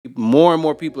more and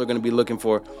more people are going to be looking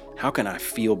for, how can I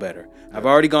feel better? I've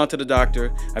already gone to the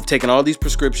doctor. I've taken all these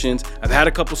prescriptions. I've had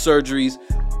a couple surgeries.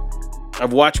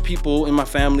 I've watched people in my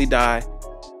family die.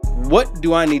 What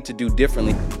do I need to do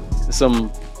differently?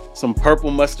 Some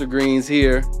purple mustard greens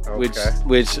here, which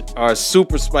are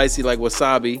super spicy like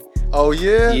wasabi. Oh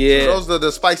yeah? Yeah. So those are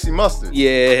the spicy mustard.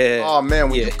 Yeah. Oh man,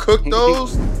 when you cook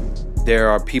those. There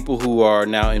are people who are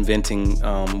now inventing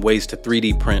ways to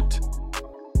 3D print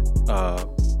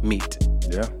meat.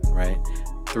 Yeah. Right?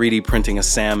 3D printing a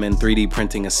salmon, 3D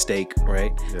printing a steak,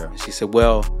 right? Yeah. And she said,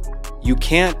 well, you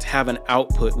can't have an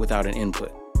output without an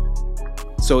input.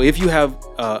 So if you have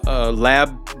a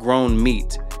lab-grown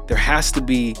meat, there has to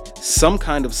be some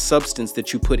kind of substance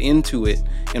that you put into it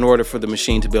in order for the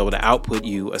machine to be able to output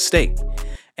you a steak.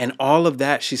 And all of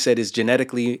that, she said, is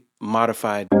genetically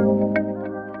modified.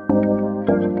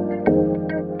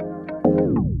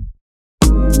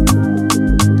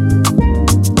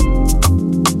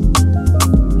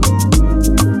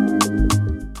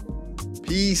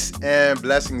 Peace and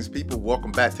blessings, people.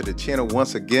 Welcome back to the channel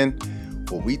once again,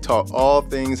 where we talk all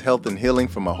things health and healing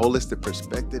from a holistic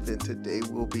perspective, and today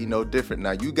will be no different.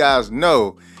 Now, you guys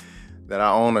know that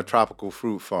I own a tropical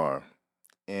fruit farm,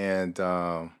 and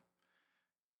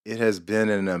it has been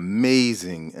an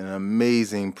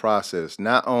amazing process,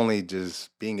 not only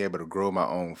just being able to grow my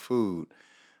own food,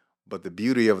 but the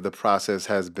beauty of the process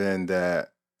has been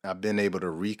that I've been able to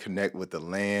reconnect with the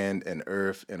land and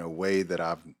earth in a way that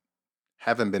I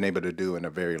haven't been able to do in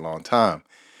a very long time.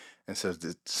 And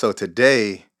so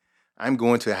today, I'm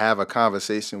going to have a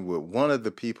conversation with one of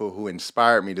the people who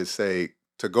inspired me to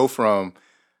go from,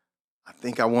 I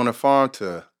think I want a farm,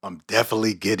 to I'm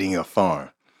definitely getting a farm.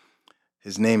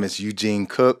 His name is Eugene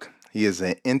Cook. He is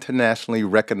an internationally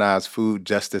recognized food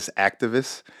justice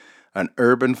activist, an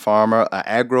urban farmer, an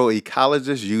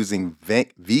agroecologist using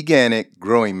veganic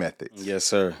growing methods. Yes,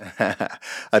 sir.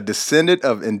 A descendant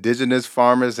of indigenous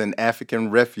farmers and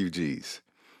African refugees.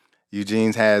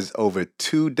 Eugene has over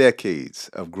 2 decades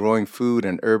of growing food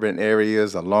in urban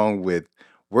areas, along with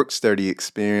work-study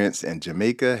experience in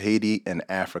Jamaica, Haiti, and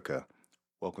Africa.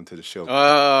 Welcome to the show.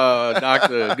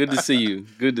 Doctor, good to see you.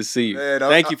 Good to see you. Man,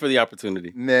 Thank you for the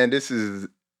opportunity. Man, this is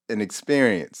an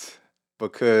experience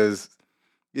because,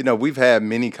 you know, we've had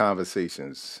many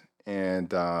conversations,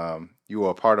 and you were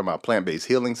a part of my Plant-Based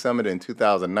Healing Summit in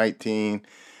 2019,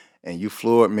 and you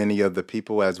floored many of the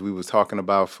people as we was talking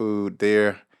about food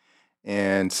there.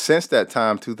 And since that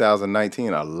time,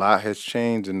 2019, a lot has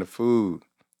changed in the food.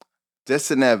 Just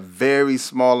in that very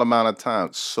small amount of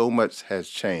time, so much has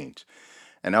changed.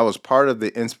 And that was part of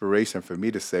the inspiration for me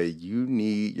to say, you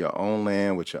need your own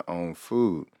land with your own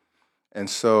food. And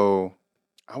so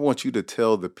I want you to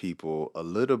tell the people a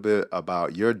little bit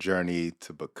about your journey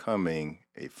to becoming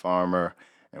a farmer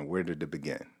and where did it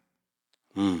begin?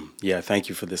 Yeah, thank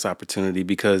you for this opportunity,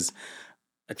 because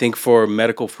I think for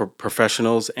medical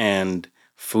professionals and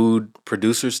food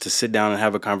producers to sit down and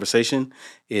have a conversation,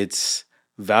 it's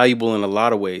valuable in a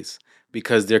lot of ways,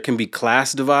 because there can be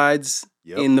class divides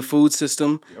in the food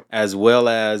system, as well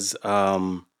as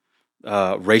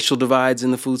racial divides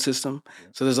in the food system.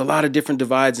 So there's a lot of different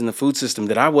divides in the food system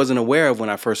that I wasn't aware of when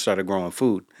I first started growing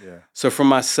food. So for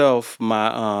myself,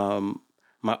 my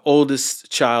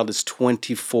oldest child is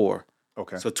 24.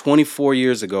 Okay. So 24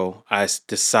 years ago, I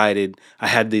decided, I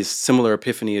had this similar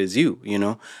epiphany as you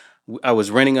know. I was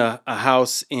renting a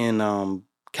house in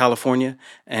California,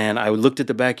 and I looked at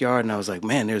the backyard and I was like,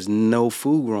 man, there's no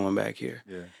food growing back here.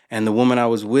 And the woman I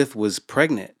was with was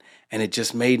pregnant, and it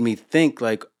just made me think,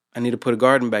 like, I need to put a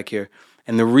garden back here.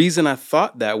 And the reason I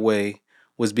thought that way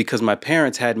was because my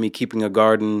parents had me keeping a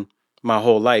garden my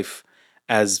whole life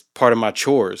as part of my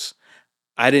chores.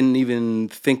 I didn't even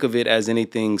think of it as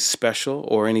anything special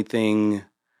or anything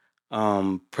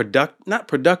not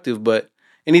productive, but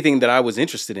anything that I was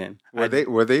interested in.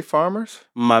 Were they farmers?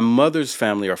 My mother's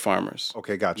family are farmers.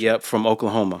 Okay, gotcha. Yep, from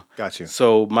Oklahoma. Gotcha.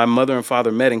 So my mother and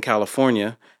father met in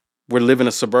California. We're living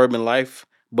a suburban life,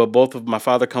 but my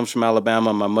father comes from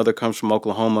Alabama, my mother comes from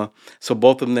Oklahoma. So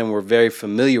both of them were very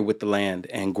familiar with the land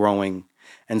and growing.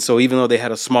 And so even though they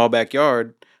had a small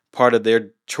backyard, part of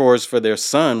their chores for their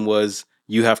son was,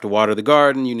 you have to water the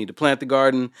garden, you need to plant the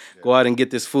garden, go out and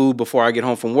get this food before I get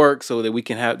home from work so that we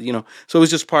can have, so it was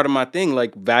just part of my thing,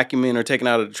 like vacuuming or taking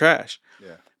out of the trash.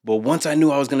 But once I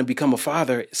knew I was going to become a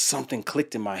father, something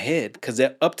clicked in my head, because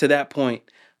up to that point,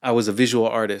 I was a visual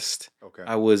artist. Okay.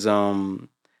 I was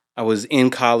in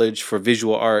college for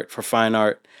visual art, for fine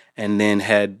art, and then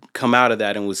had come out of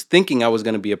that and was thinking I was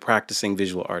going to be a practicing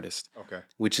visual artist. Okay.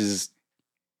 Which is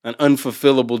an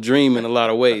unfulfillable dream in a lot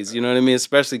of ways. You know what I mean?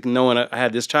 Especially knowing I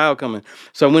had this child coming.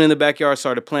 So I went in the backyard,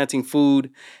 started planting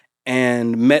food,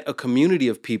 and met a community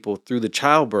of people through the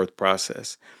childbirth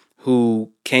process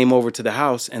who came over to the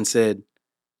house and said,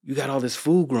 "You got all this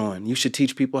food growing. You should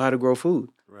teach people how to grow food."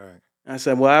 Right. And I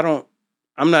said, "Well,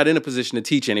 I'm not in a position to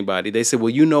teach anybody." They said,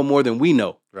 "Well, you know more than we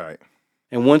know." Right.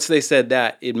 And once they said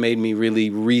that, it made me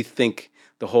really rethink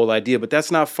the whole idea. But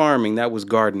that's not farming, that was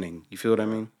gardening. You feel what I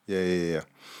mean? Yeah, yeah, yeah.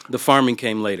 The farming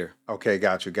came later. Okay,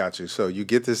 got you, got you. So you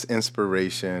get this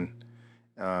inspiration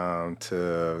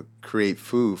to create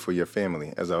food for your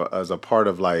family as a part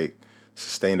of like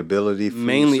sustainability, food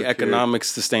Mainly security. economic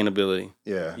sustainability.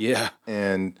 Yeah. Yeah.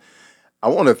 And I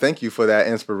want to thank you for that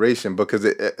inspiration because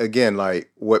again, like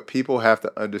what people have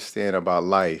to understand about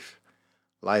life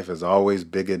is always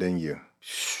bigger than you.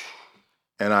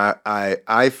 And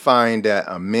I find that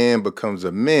a man becomes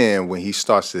a man when he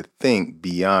starts to think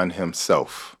beyond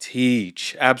himself.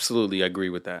 Teach. Absolutely agree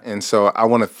with that. And so I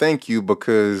want to thank you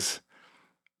because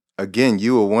again,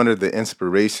 you were one of the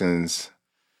inspirations,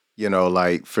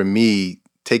 like for me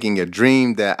taking a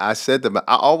dream that I said to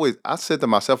I said to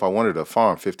myself I wanted a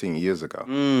farm 15 years ago.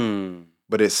 Mm.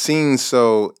 But it seems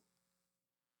so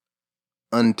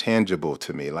untangible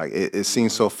to me. Like it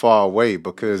seems so far away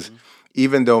because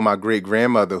even though my great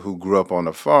grandmother who grew up on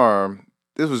a farm,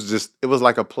 it was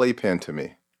like a playpen to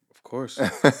me. Of course.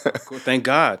 Of course. Thank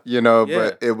God. Yeah. Yeah.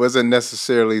 But it wasn't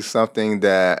necessarily something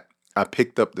that I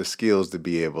picked up the skills to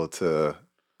be able to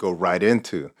go right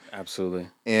into. Absolutely.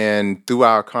 And through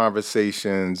our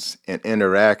conversations and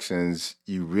interactions,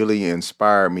 you really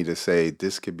inspired me to say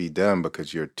this could be done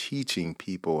because you're teaching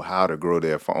people how to grow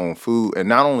their own food. And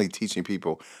not only teaching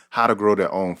people how to grow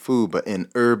their own food, but in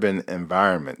urban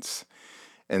environments.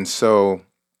 And so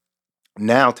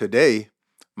now today,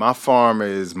 my farm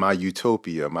is my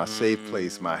utopia, my safe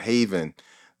place, my haven.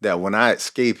 That when I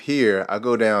escape here, I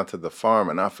go down to the farm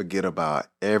and I forget about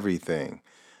everything.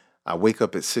 I wake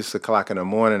up at 6 o'clock in the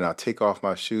morning, I take off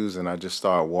my shoes and I just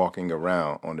start walking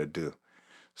around on the dew.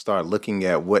 Start looking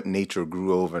at what nature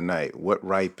grew overnight, what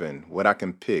ripened, what I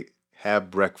can pick, have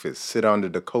breakfast, sit under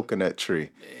the coconut tree,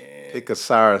 pick a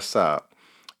soursop.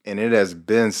 And it has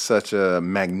been such a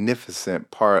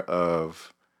magnificent part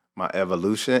of my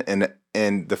evolution.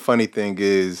 And the funny thing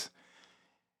is,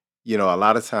 a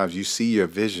lot of times you see your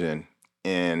vision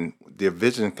and the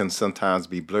vision can sometimes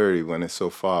be blurry when it's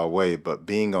so far away, but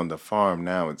being on the farm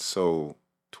now, it's so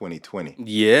 2020.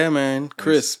 Yeah, man.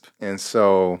 Crisp. And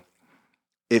so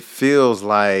it feels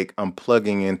like I'm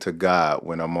plugging into God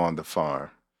when I'm on the farm.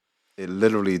 It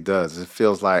literally does. It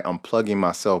feels like I'm plugging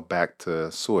myself back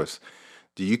to source.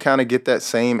 Do you kind of get that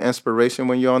same inspiration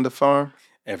when you're on the farm?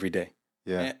 Every day.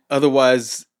 Yeah.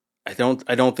 Otherwise, I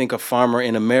don't think a farmer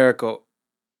in America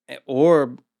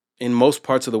or in most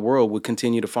parts of the world would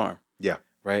continue to farm. Yeah.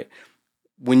 Right.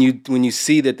 When you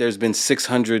see that there's been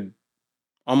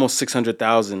almost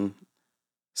 600,000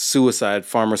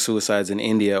 farmer suicides in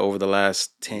India over the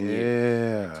last 10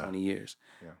 years, 20 years.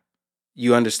 Yeah.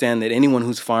 You understand that anyone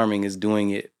who's farming is doing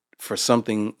it for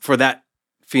that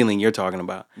feeling you're talking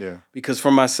about. Yeah. Because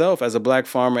for myself as a black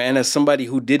farmer and as somebody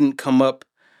who didn't come up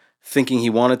thinking he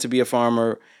wanted to be a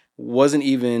farmer, wasn't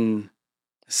even,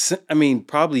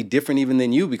 probably different even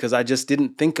than you because I just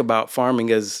didn't think about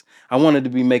farming as I wanted to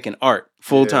be making art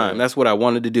full time. That's what I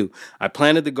wanted to do. I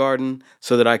planted the garden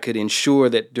so that I could ensure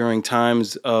that during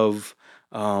times of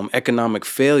economic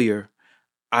failure,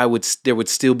 there would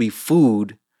still be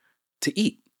food to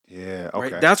eat. Yeah.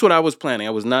 Okay. Right? That's what I was planning.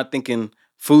 I was not thinking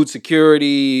food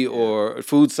security or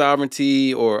food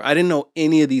sovereignty, or I didn't know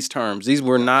any of these terms. These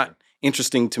were not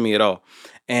interesting to me at all.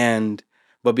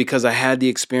 But because I had the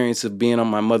experience of being on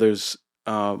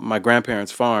my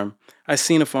grandparents' farm, I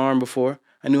seen a farm before.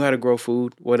 I knew how to grow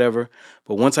food, whatever.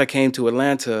 But once I came to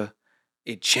Atlanta,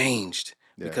 it changed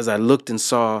because I looked and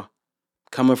saw,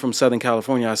 coming from Southern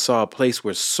California, I saw a place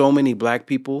where so many black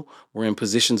people were in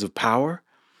positions of power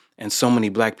and so many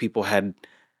black people had,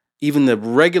 even the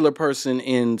regular person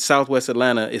in Southwest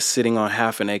Atlanta is sitting on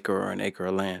half an acre or an acre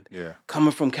of land. Yeah.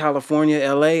 Coming from California,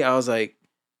 LA, I was like,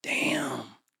 damn.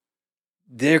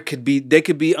 They could be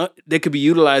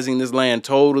utilizing this land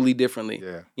totally differently.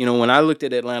 Yeah. When I looked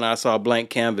at Atlanta, I saw a blank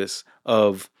canvas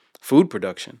of food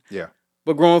production. Yeah.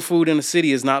 But growing food in a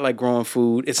city is not like growing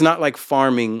food. It's not like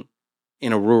farming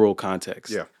in a rural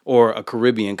context or a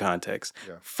Caribbean context.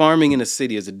 Yeah. Farming in a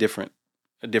city is a different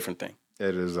thing.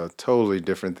 It is a totally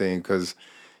different thing because,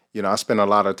 I spent a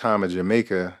lot of time in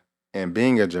Jamaica, and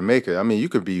being in Jamaica, you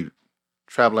could be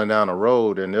traveling down a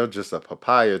road and there's just a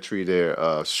papaya tree there,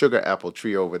 a sugar apple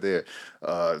tree over there,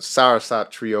 a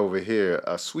soursop tree over here,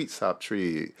 a sweet sop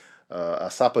tree, a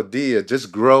sapodilla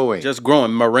just growing. Just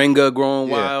growing, moringa growing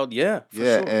Yeah. wild. Yeah, for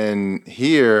Yeah, sure. and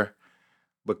here,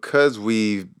 because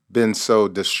we've been so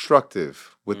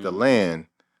destructive with the land,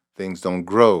 things don't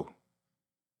grow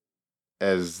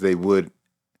as they would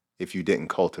if you didn't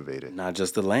cultivate it. Not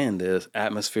just the land, there's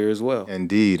atmosphere as well.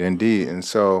 Indeed, indeed. Mhm. And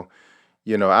so,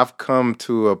 I've come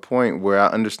to a point where I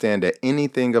understand that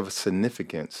anything of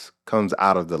significance comes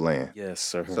out of the land. Yes,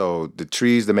 sir. So the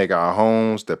trees to make our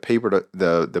homes, the paper to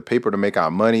the paper to make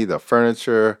our money, the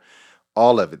furniture,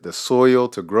 all of it, the soil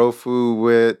to grow food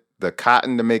with, the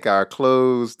cotton to make our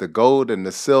clothes, the gold and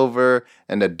the silver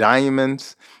and the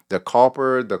diamonds, the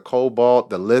copper, the cobalt,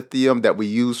 the lithium that we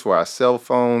use for our cell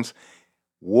phones,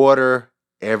 water,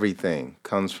 everything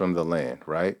comes from the land,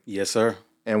 right? Yes, sir.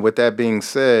 And with that being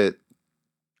said,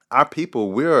 our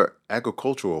people, we're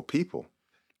agricultural people.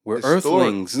 We're Historic,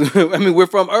 earthlings. I mean, we're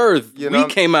from Earth. you We know,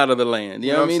 came out of the land. You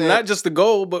you know know what I what I'm mean? saying? Not just the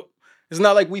gold, but it's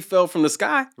not like we fell from the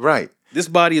sky. Right. This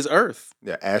body is Earth.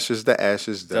 Yeah, ashes to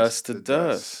ashes, Dust to dust.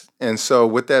 dust. And so,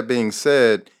 with that being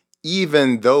said,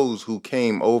 even those who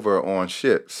came over on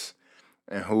ships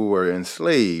and who were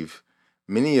enslaved,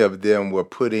 many of them were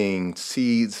putting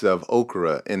seeds of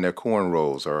okra in their corn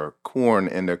rolls or corn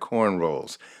in their corn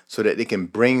rolls so that they can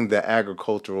bring the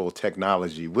agricultural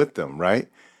technology with them, right?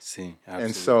 See, And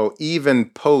absolutely. so, even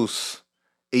post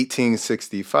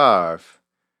 1865,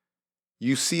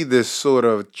 you see this sort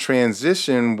of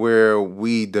transition where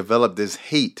we develop this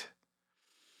hate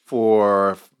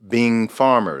for being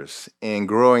farmers and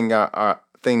growing our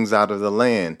things out of the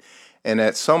land. And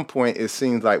at some point, it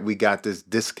seems like we got this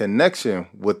disconnection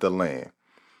with the land.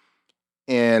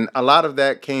 And a lot of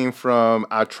that came from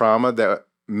our trauma that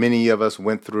many of us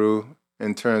went through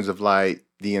in terms of like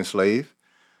the enslaved.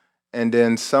 And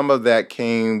then some of that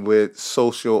came with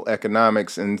social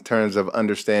economics in terms of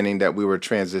understanding that we were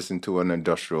transitioning to an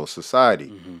industrial society.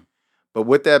 Mhm. But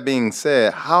with that being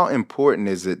said, how important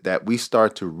is it that we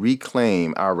start to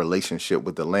reclaim our relationship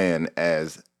with the land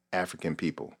as African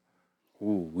people?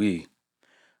 Ooh,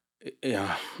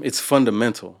 yeah, it's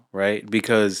fundamental, right?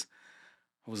 Because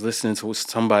I was listening to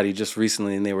somebody just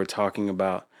recently, and they were talking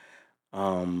about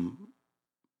um,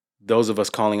 those of us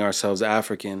calling ourselves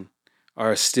African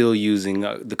are still using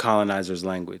the colonizer's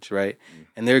language, right? Mm.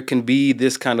 And there can be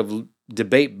this kind of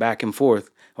debate back and forth.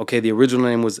 Okay, the original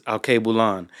name was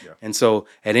Alkebulan. Yeah. And so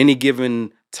at any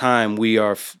given time, we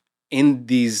are in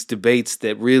these debates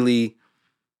that really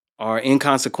are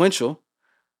inconsequential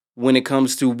when it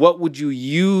comes to what would you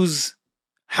use,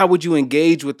 how would you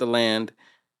engage with the land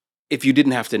if you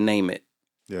didn't have to name it,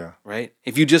 Yeah. right?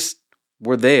 If you just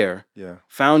were there, Yeah.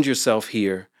 found yourself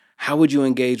here, how would you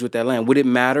engage with that land? Would it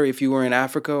matter if you were in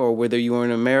Africa or whether you were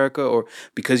in America, or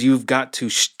because you've got to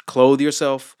clothe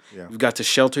yourself, Yeah. you've got to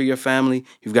shelter your family,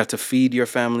 you've got to feed your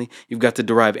family, you've got to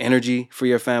derive energy for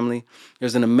your family?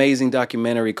 There's an amazing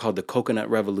documentary called The Coconut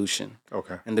Revolution.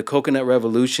 Okay. And the Coconut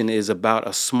Revolution is about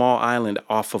a small island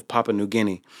off of Papua New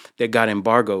Guinea that got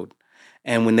embargoed.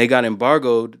 And when they got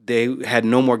embargoed, they had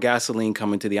no more gasoline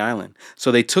coming to the island.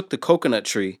 So they took the coconut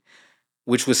tree,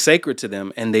 which was sacred to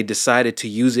them, and they decided to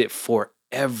use it for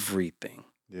everything.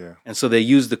 Yeah. And so they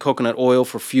used the coconut oil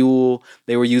for fuel.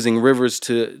 They were using rivers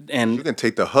You and can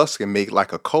take the husk and make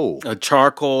like a coal. a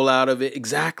charcoal out of it.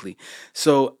 Exactly.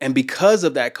 So, and because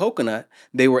of that coconut,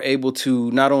 they were able to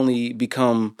not only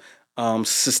become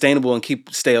sustainable and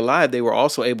stay alive, they were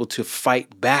also able to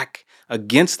fight back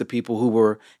against the people who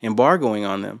were embargoing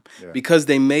on them, Yeah. because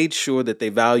they made sure that they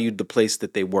valued the place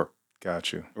that they were.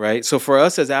 Got you. Right. So for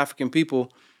us as African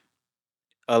people,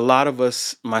 a lot of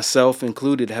us, myself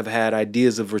included, have had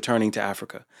ideas of returning to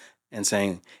Africa and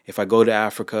saying, if I go to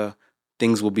Africa,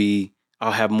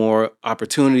 I'll have more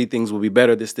opportunity, things will be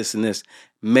better, this, and this.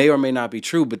 May or may not be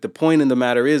true, but the point in the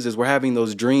matter is we're having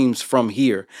those dreams from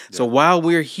here. Yeah. So while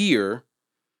we're here,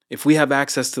 if we have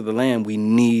access to the land, we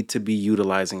need to be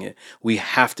utilizing it. We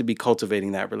have to be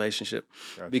cultivating that relationship.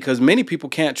 Gotcha. Because many people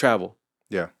can't travel.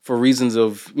 Yeah. For reasons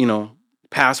of,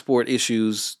 passport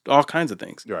issues, all kinds of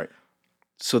things. Right.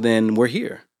 So then we're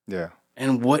here. Yeah.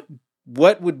 And what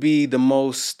would be the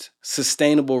most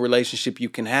sustainable relationship you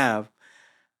can have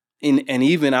and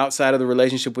even outside of the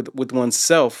relationship with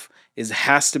oneself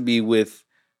has to be with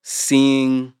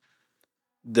seeing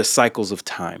the cycles of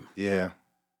time. Yeah.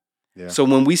 Yeah. So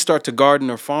when we start to garden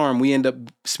or farm, we end up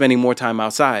spending more time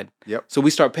outside. Yep. So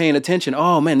we start paying attention.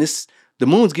 Oh man, the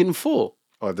moon's getting full.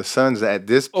 Or the sun's at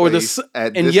this place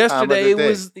at this yesterday time of the day. It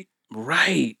was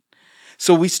right.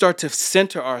 So we start to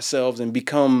center ourselves and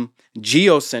become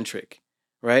geocentric,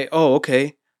 right? Oh,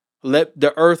 okay. Let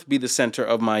the Earth be the center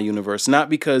of my universe. Not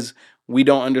because we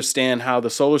don't understand how the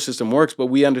solar system works, but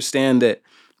we understand that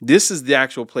This is the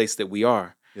actual place that we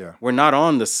are. Yeah. We're not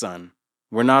on the sun.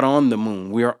 We're not on the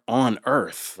moon. We are on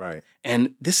Earth. Right.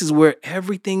 And this is where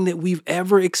everything that we've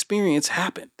ever experienced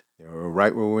happened. Yeah, we're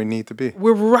right where we need to be.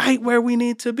 We're right where we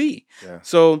need to be. Yeah.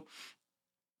 So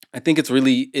I think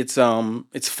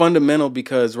it's fundamental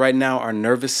because right now our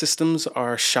nervous systems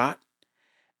are shot,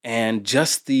 and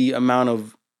just the amount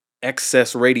of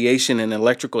excess radiation and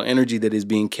electrical energy that is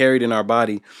being carried in our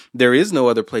body, there is no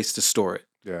other place to store it.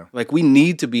 Yeah. Like, we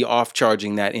need to be off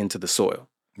charging that into the soil.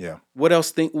 Yeah. What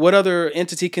other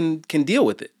entity can deal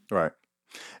with it? Right.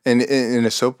 And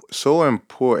it's so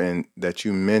important that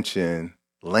you mention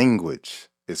language.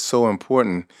 It's so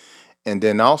important. And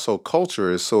then also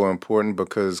culture is so important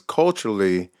because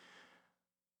culturally,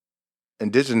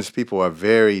 indigenous people are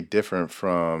very different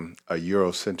from a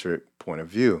Eurocentric point of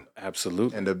view.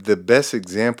 Absolutely. And the best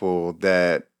example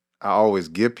that I always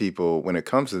give people when it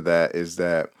comes to that is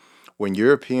that when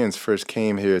Europeans first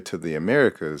came here to the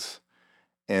Americas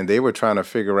and they were trying to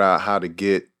figure out how to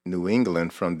get New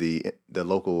England from the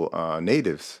local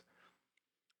natives,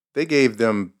 they gave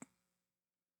them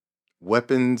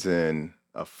weapons and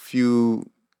a few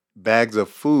bags of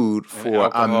food And for a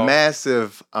alcohol.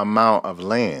 massive amount of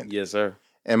land. Yes, sir.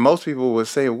 And most people would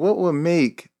say, what would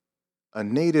make a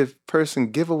native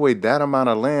person give away that amount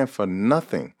of land for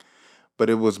nothing? But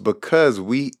it was because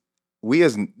we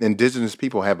as indigenous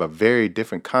people have a very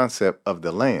different concept of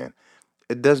the land.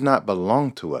 It does not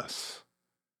belong to us.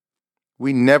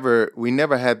 We never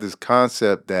had this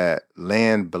concept that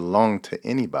land belonged to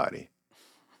anybody.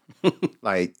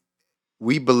 Like,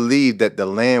 we believed that the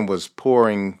land was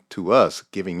pouring to us,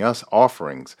 giving us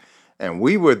offerings, and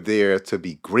we were there to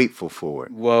be grateful for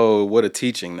it. Whoa, what a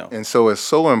teaching, though. And so it's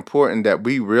so important that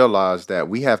we realize that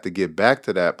we have to get back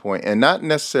to that point, and not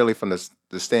necessarily from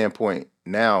the standpoint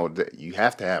now that you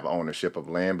have to have ownership of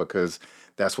land because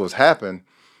that's what's happened.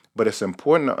 But it's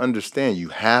important to understand you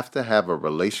have to have a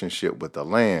relationship with the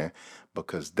land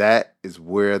because that is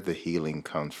where the healing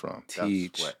comes from.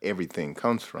 Teach. That's where everything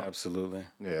comes from. Absolutely.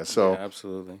 Yeah. So,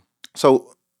 absolutely.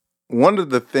 so one of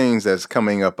the things that's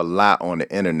coming up a lot on the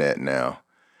internet now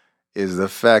is the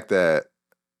fact that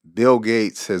Bill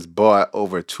Gates has bought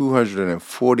over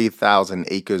 240,000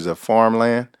 acres of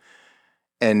farmland.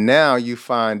 And now you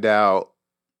find out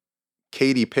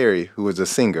Katy Perry, who is a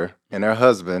singer, and her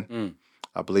husband,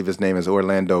 I believe his name is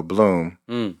Orlando Bloom,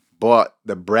 bought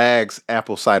the Bragg's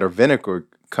apple cider vinegar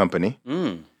company.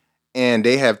 And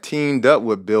they have teamed up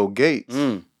with Bill Gates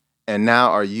and now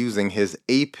are using his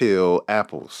A-Pill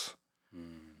apples.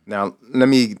 Now, let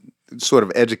me sort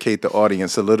of educate the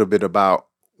audience a little bit about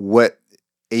what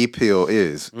A-Pill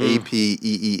is,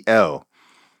 A-P-E-E-L.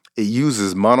 It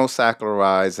uses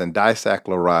monosaccharides and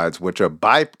disaccharides, which are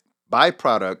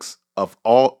byproducts of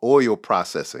all oil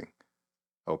processing.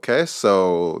 Okay,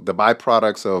 so the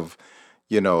byproducts of,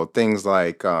 things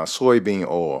like soybean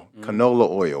oil, canola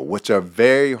oil, which are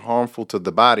very harmful to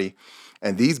the body.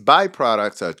 And these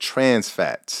byproducts are trans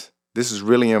fats. This is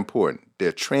really important.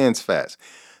 They're trans fats.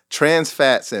 Trans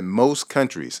fats in most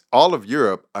countries, all of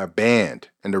Europe, are banned.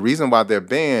 And the reason why they're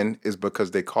banned is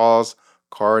because they cause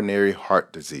coronary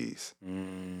heart disease.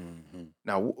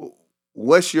 Now,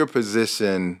 what's your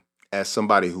position as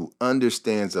somebody who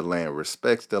understands the land,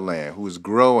 respects the land, who's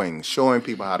growing, showing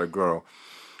people how to grow?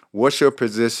 What's your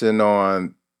position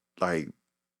on, like,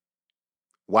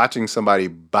 watching somebody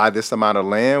buy this amount of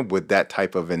land with that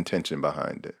type of intention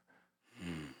behind it?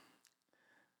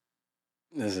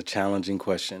 This is a challenging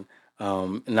question.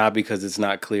 Not because it's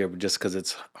not clear, but just because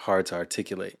it's hard to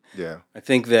articulate. Yeah. I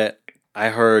think that I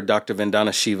heard Dr.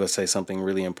 Vandana Shiva say something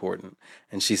really important.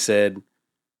 And she said,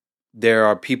 there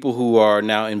are people who are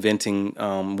now inventing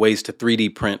ways to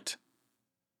 3D print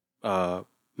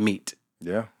meat.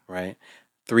 Yeah. Right?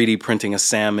 3D printing a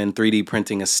salmon, 3D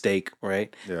printing a steak,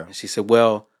 right? Yeah. And she said,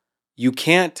 well, you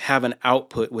can't have an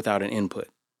output without an input.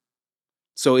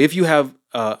 So if you have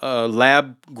a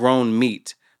lab-grown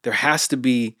meat, there has to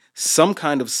be some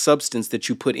kind of substance that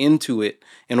you put into it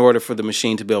in order for the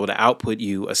machine to be able to output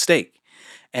you a steak.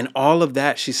 And all of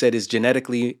that, she said, is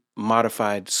genetically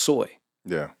modified soy.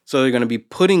 Yeah. So they're going to be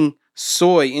putting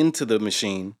soy into the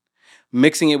machine,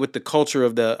 mixing it with the culture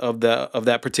of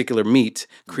that particular meat,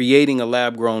 creating a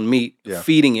lab-grown meat,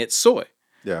 feeding it soy.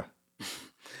 Yeah.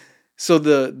 So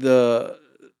the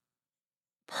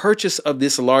purchase of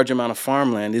this large amount of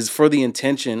farmland is for the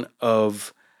intention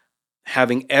of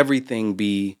having everything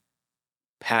be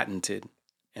patented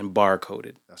and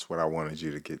barcoded. That's what I wanted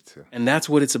you to get to. And that's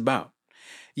what it's about.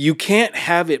 You can't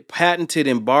have it patented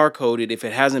and barcoded if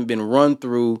it hasn't been run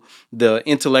through the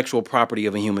intellectual property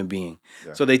of a human being.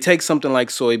 Yeah. So they take something like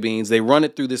soybeans, they run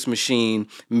it through this machine,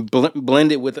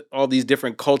 blend it with all these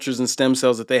different cultures and stem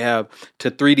cells that they have to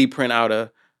 3D print out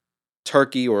a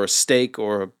turkey or a steak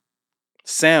or a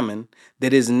salmon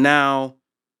that is now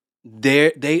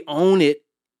there. They own it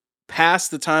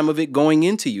past the time of it going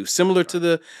into you, similar to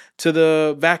the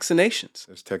vaccinations.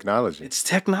 It's technology. It's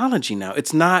technology now.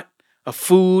 It's not a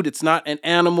food, it's not an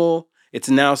animal, it's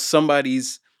now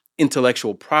somebody's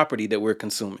intellectual property that we're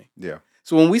consuming. Yeah.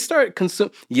 So when we start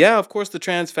consuming, yeah, of course the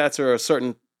trans fats are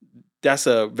that's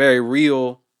a very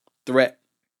real threat.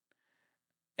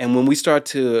 And when we start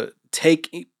to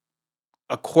take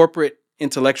a corporate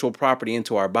intellectual property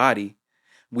into our body,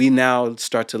 we now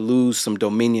start to lose some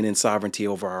dominion and sovereignty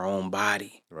over our own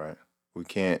body. Right. We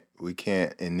can't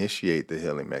initiate the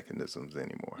healing mechanisms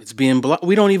anymore. It's being blocked.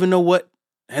 We don't even know what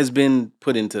has been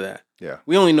put into that. Yeah.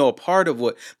 We only know a part of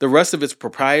what. The rest of it's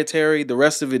proprietary. The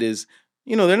rest of it is,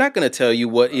 they're not going to tell you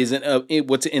what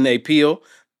what's in a peel.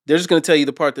 They're just going to tell you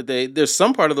the part that there's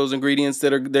some part of those ingredients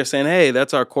that they're saying, hey,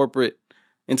 that's our corporate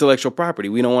intellectual property.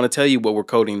 We don't want to tell you what we're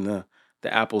coating the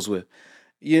apples with.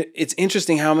 It's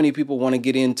interesting how many people want to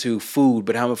get into food,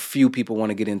 but how few people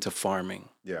want to get into farming.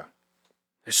 Yeah.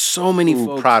 There's so many food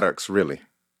folks. products, really.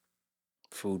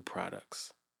 Food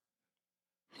products.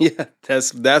 Yeah,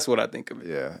 that's what I think of it.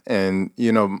 Yeah. And,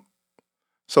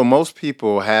 so most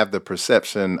people have the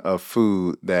perception of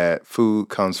food that food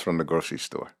comes from the grocery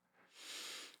store.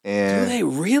 And do they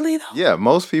really though? Yeah,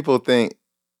 most people think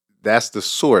that's the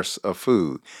source of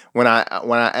food. When I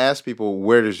ask people,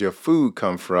 where does your food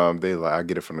come from? They like, I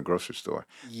get it from the grocery store.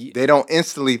 Yeah. They don't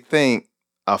instantly think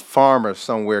a farmer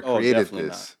somewhere created definitely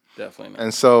this. Not. Definitely not.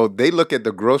 And so they look at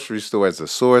the grocery store as the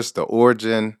source, the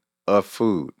origin of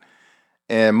food.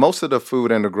 And most of the food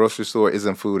in the grocery store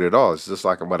isn't food at all. It's just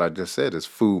like what I just said. It's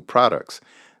food products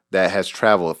that has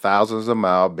traveled thousands of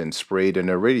miles, been sprayed and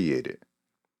irradiated.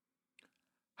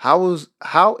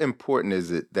 How important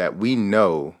is it that we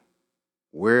know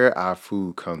where our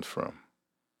food comes from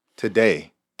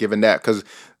today, given that? Because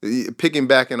picking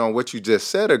back on what you just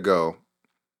said ago,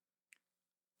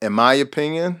 in my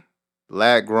opinion,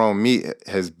 lab-grown meat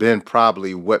has been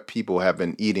probably what people have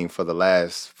been eating for the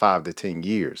last 5 to 10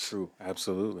 years. True,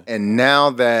 absolutely. And now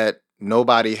that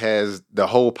the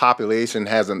whole population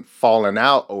hasn't fallen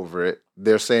out over it,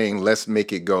 they're saying, let's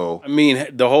make it go. I mean,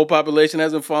 the whole population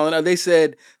hasn't fallen out. They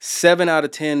said 7 out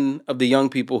of 10 of the young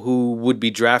people who would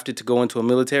be drafted to go into a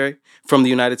military from the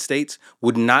United States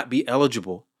would not be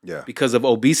eligible because of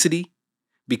obesity,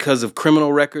 because of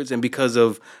criminal records, and because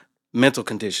of mental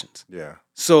conditions. Yeah.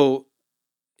 So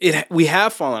we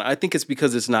have fallen. I think it's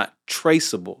because it's not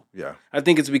traceable. Yeah. I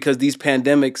think it's because these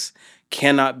pandemics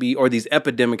these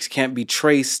epidemics can't be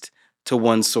traced to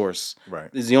one source. Right.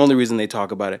 Is the only reason they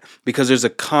talk about it, because there's a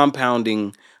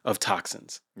compounding of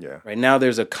toxins. Yeah. Right now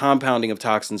there's a compounding of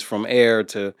toxins from air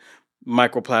to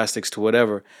microplastics to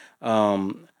whatever.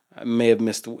 I may have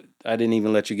missed. I didn't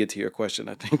even let you get to your question,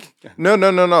 I think.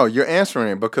 No. You're answering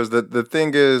it, because the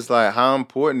thing is, like, how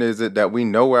important is it that we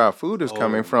know where our food is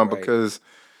coming from? Right. Because,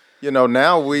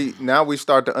 now we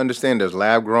start to understand there's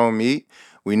lab-grown meat.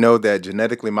 We know that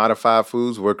genetically modified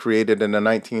foods were created in the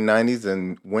 1990s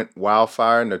and went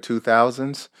wildfire in the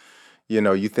 2000s.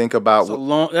 You think about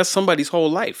that's somebody's whole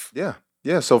life. Yeah.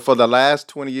 Yeah. So for the last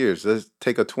 20 years, let's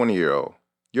take a 20-year-old,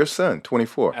 your son,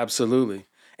 24. Absolutely.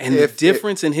 And the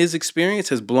difference in his experience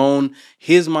has blown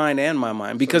his mind and my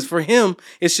mind, because for him,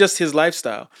 it's just his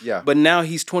lifestyle. Yeah. But now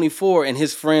he's 24 and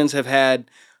his friends have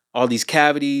had all these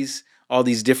cavities, all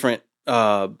these different,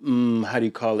 how do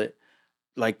you call it?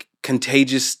 Like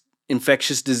contagious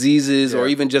infectious diseases, or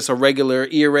even just a regular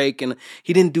earache. And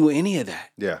he didn't do any of that.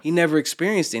 Yeah. He never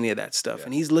experienced any of that stuff.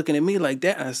 And he's looking at me like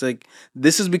that. And I was like,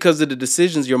 this is because of the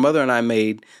decisions your mother and I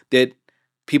made that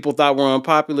people thought were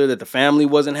unpopular, that the family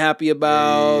wasn't happy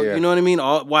about. Yeah. You know what I mean?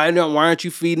 Why aren't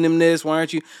you feeding him this? Why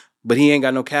aren't you? But he ain't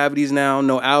got no cavities now,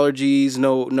 no allergies,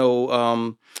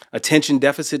 no attention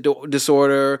deficit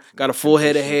disorder, got a full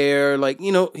head of hair. Like,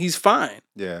 he's fine.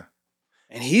 Yeah.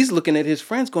 And he's looking at his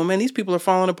friends going, man, these people are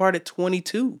falling apart at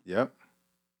 22. Yep.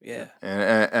 Yeah.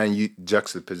 And you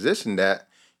juxtaposition that,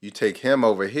 you take him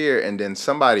over here, and then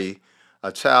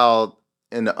a child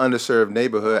in the underserved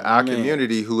neighborhood, our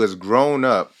community, who has grown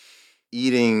up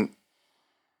eating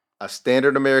a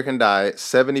standard American diet,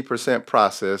 70%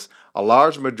 processed, a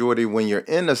large majority when you're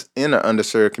in an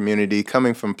underserved community,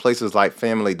 coming from places like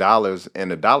Family Dollars and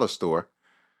the dollar store.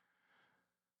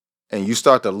 And you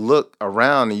start to look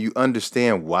around and you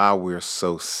understand why we're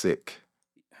so sick.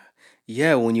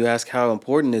 Yeah, when you ask how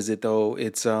important is it though,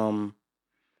 it's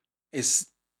it's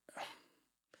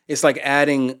it's like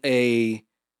adding a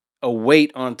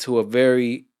weight onto a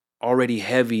very already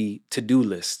heavy to-do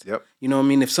list. Yep. You know what I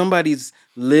mean? If somebody's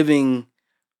living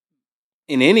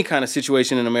in any kind of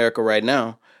situation in America right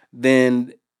now,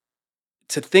 then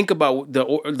to think about the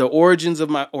origins of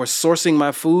my or sourcing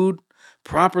my food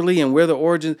properly and where the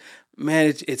origin,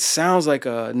 man, it sounds like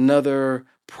another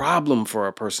problem for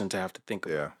a person to have to think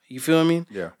about. Yeah. You feel what I mean?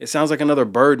 Yeah. It sounds like another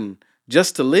burden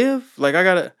just to live. Like I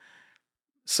gotta.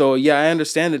 So yeah, I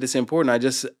understand that it's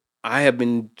important. I have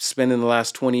been spending the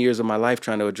last 20 years of my life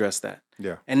trying to address that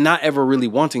Yeah. and not ever really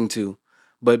wanting to,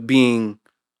 but being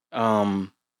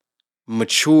um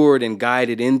matured and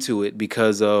guided into it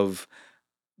because of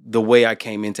the way I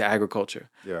came into agriculture.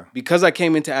 Yeah. Because I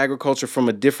came into agriculture from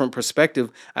a different perspective,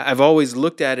 I've always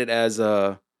looked at it as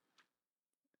a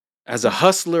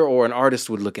hustler or an artist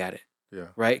would look at it, Yeah.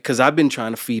 right? Because I've been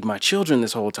trying to feed my children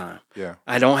this whole time. Yeah.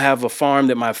 I don't have a farm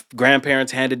that my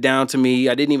grandparents handed down to me.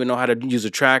 I didn't even know how to use a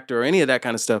tractor or any of that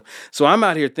kind of stuff. So I'm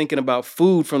out here thinking about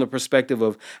food from the perspective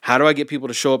of how do I get people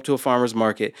to show up to a farmer's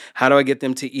market? How do I get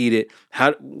them to eat it?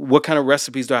 What kind of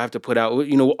recipes do I have to put out?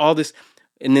 You know, all this.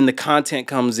 And then the content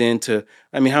comes into,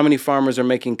 I mean, how many farmers are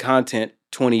making content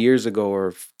 20 years ago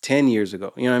or 10 years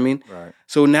ago? You know what I mean? Right.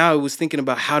 So now I was thinking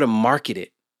about how to market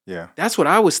it. Yeah. That's what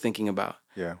I was thinking about.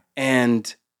 Yeah.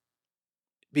 And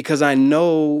because I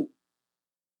know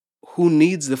who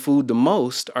needs the food the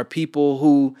most are people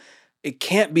who it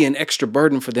can't be an extra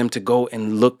burden for them to go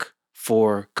and look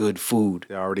for good food.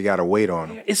 They already got a weight on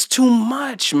them. It's too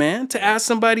much, man, to ask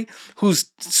somebody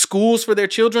whose schools for their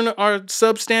children are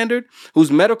substandard,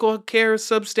 whose medical care is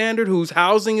substandard, whose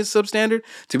housing is substandard,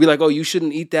 to be like, oh, you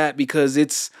shouldn't eat that because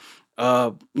it's,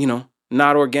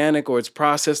 not organic or it's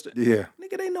processed. Yeah.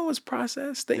 Nigga, they know it's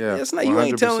processed. Yeah, That's not, you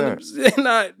ain't telling them.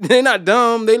 100%. They're not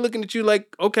dumb. They looking at you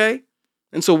like, okay.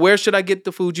 And so where should I get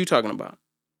the food you talking about?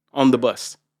 On the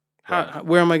bus. Right.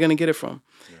 Where am I going to get it from?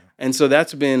 Yeah. And so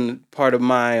that's been part of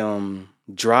my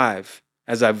drive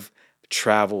as I've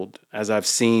traveled, as I've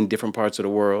seen different parts of the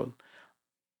world.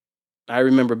 I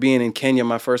remember being in Kenya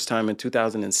my first time in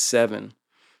 2007,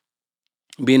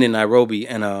 being in Nairobi,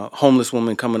 and a homeless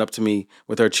woman coming up to me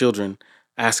with her children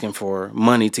asking for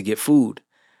money to get food.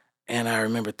 And I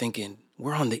remember thinking,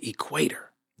 we're on the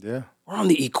equator. Yeah. We're on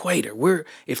the equator.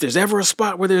 If there's ever a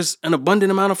spot where there's an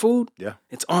abundant amount of food, Yeah.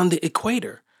 it's on the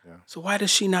equator. Yeah. So why does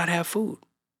she not have food?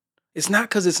 It's not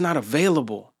because it's not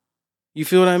available. You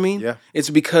feel what I mean? Yeah. It's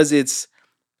because it's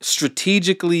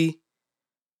strategically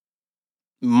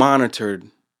monitored.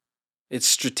 It's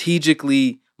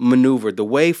strategically maneuvered. The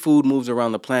way food moves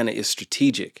around the planet is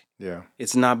strategic. Yeah.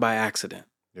 It's not by accident.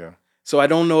 Yeah. So I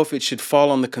don't know if it should fall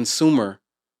on the consumer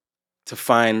to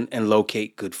find and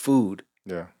locate good food.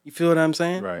 Yeah. You feel what I'm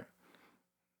saying? Right.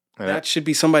 And That should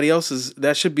be somebody else's.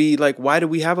 That should be like, why do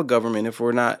we have a government if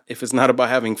it's not about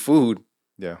having food?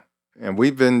 yeah. And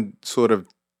we've been sort of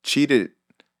cheated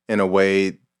in a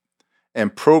way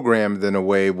and programmed in a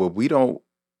way where we don't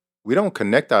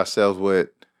connect ourselves with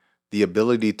the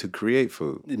ability to create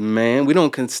food. Man, we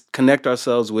don't connect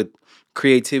ourselves with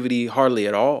creativity hardly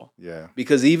at all. Yeah.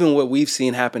 Because even what we've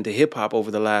seen happen to hip hop over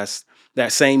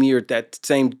that same year,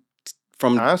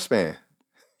 from Time span.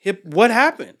 what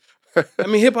happened? I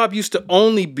mean, hip hop used to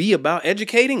only be about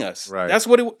educating us. Right. That's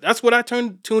what I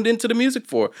tuned into the music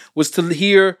for, was to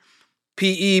hear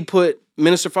PE put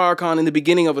Minister Farrakhan in the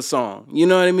beginning of a song. You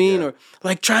know what I mean? Yeah. Or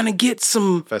like trying to get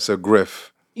some Professor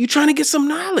Griff. you trying to get some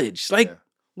knowledge. Like, Yeah.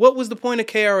 what was the point of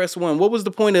KRS-One? What was the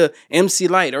point of MC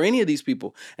Light or any of these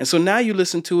people? And so now you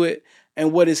listen to it,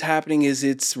 and what is happening is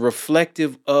it's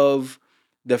reflective of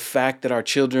the fact that our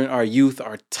children, our youth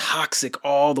are toxic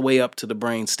all the way up to the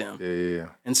brainstem. Yeah.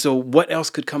 And so what else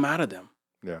could come out of them,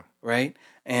 Yeah. right?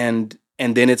 And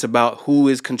then it's about who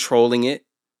is controlling it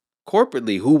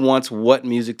corporately, who wants what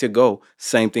music to go.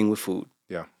 Same thing with food.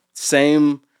 Yeah.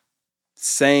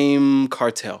 Same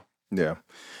cartel. Yeah.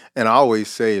 And I always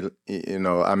say,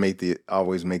 I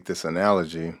always make this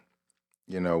analogy,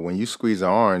 when you squeeze an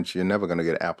orange, you're never going to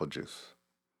get apple juice.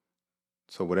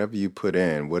 So whatever you put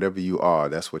in, whatever you are,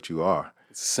 that's what you are.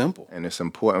 It's simple. And it's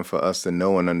important for us to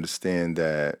know and understand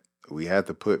that we have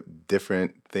to put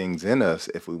different things in us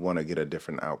if we want to get a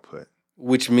different output.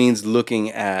 Which means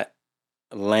looking at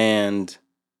land,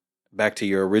 back to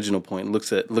your original point,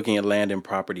 looking at land and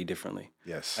property differently.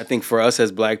 Yes. I think for us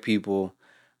as Black people,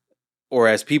 or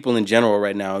as people in general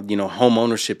right now, home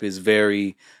ownership is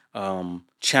very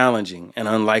challenging and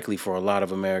unlikely for a lot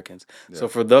of Americans. Yeah. So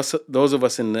for those of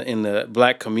us in the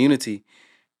Black community,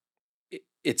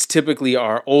 it's typically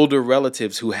our older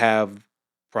relatives who have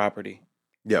property.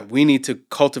 Yeah. We need to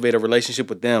cultivate a relationship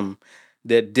with them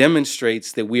that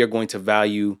demonstrates that we are going to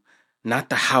value not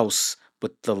the house,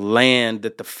 but the land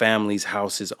that the family's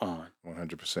house is on.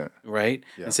 100%. Right?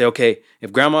 Yeah. And say, okay,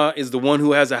 if grandma is the one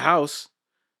who has a house,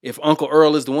 if Uncle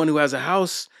Earl is the one who has a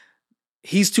house,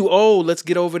 he's too old. Let's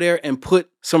get over there and put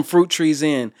some fruit trees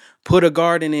in, put a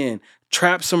garden in,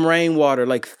 trap some rainwater.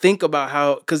 Like, think about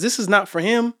how, because this is not for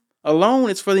him alone,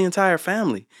 it's for the entire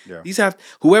family. Yeah.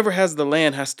 Whoever has the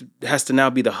land has to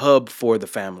now be the hub for the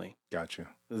family. Got you.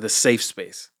 The safe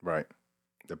space. Right.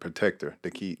 The protector,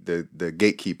 the key, the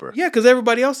gatekeeper. Yeah, because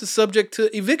everybody else is subject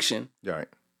to eviction. Right.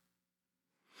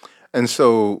 And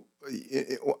so,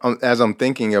 as I'm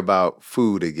thinking about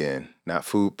food again, not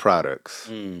food products,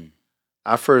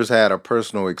 I first had a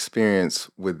personal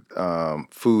experience with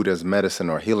food as medicine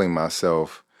or healing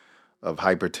myself of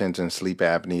hypertension, sleep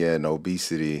apnea, and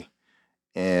obesity.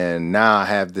 And now I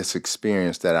have this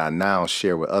experience that I now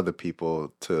share with other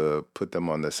people to put them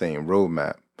on the same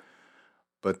roadmap.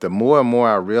 But the more and more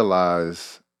I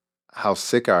realize how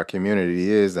sick our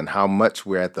community is and how much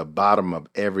we're at the bottom of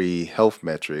every health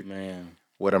metric, Man.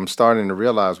 what I'm starting to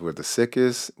realize, we're the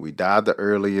sickest, we die the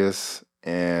earliest,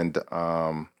 and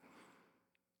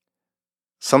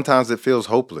sometimes it feels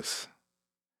hopeless.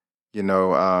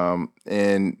 And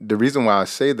the reason why I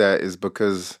say that is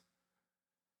because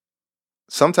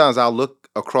sometimes I'll look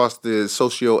across the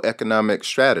socioeconomic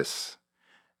stratus,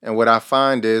 and what I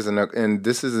find is, and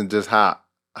this isn't just how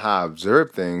I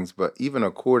observe things, but even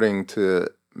according to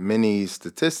many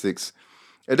statistics,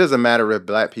 it doesn't matter if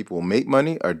Black people make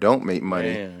money or don't make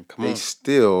money. Man, come They on.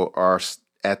 still are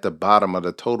at the bottom of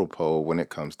the total pole when it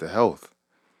comes to health.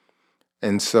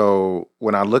 And so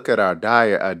when I look at our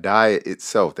diet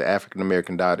itself, the African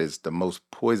American diet is the most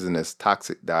poisonous,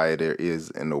 toxic diet there is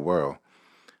in the world.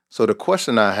 So the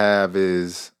question I have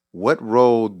is, what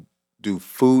role do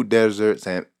food deserts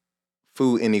and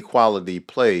food inequality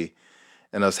play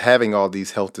in us having all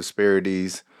these health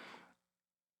disparities,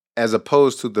 as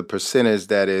opposed to the percentage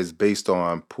that is based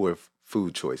on poor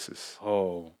food choices?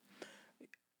 Oh.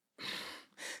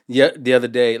 Yeah, the other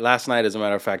day, last night, as a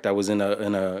matter of fact, I was in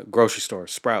a grocery store,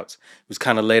 Sprouts. It was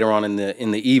kind of later on in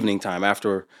the evening time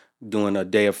after doing a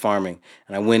day of farming,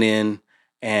 and I went in,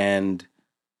 and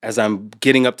as I'm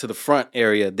getting up to the front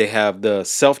area, they have the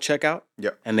self checkout,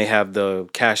 Yep. and they have the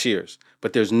cashiers,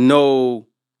 but there's no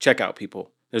checkout people.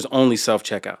 There's only self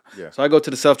checkout. Yeah. So I go to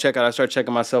the self checkout. I start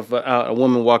checking myself out. A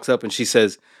woman walks up and she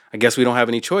says, "I guess we don't have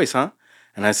any choice, huh?"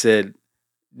 And I said,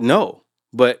 "No,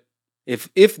 but if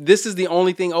this is the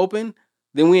only thing open,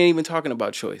 then we ain't even talking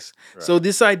about choice." Right. So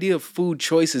this idea of food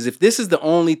choices, if this is the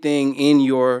only thing in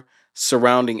your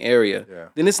surrounding area, Yeah.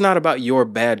 then it's not about your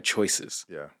bad choices.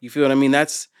 Yeah. You feel what I mean?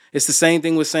 It's the same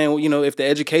thing with saying, well, if the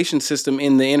education system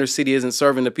in the inner city isn't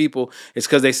serving the people, it's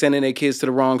because they sending their kids to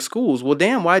the wrong schools. Well,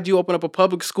 damn, why'd you open up a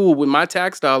public school with my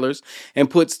tax dollars and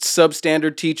put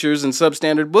substandard teachers and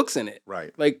substandard books in it?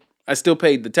 Right. Like, I still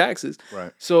paid the taxes.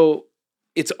 Right. So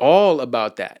it's all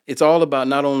about that. It's all about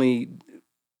not only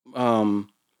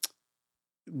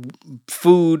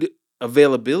food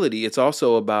availability, it's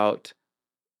also about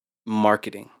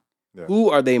marketing. Yeah. Who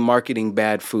are they marketing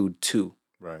bad food to?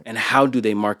 Right. And how do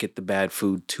they market the bad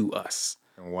food to us?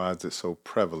 And why is it so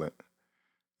prevalent?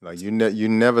 Like you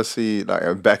never see,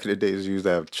 like back in the days, you used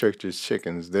to have Church's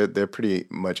chickens. They're pretty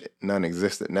much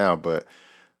non-existent now. But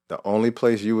the only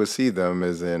place you would see them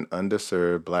is in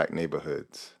underserved Black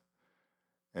neighborhoods.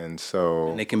 And so,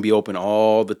 And they can be open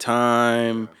all the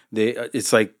time.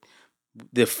 It's like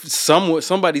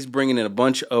somebody's bringing in a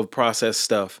bunch of processed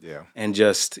stuff, yeah, and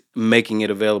just making it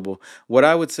available. What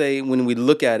I would say when we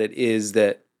look at it is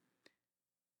that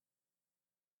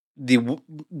the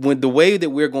way that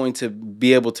we're going to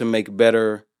be able to make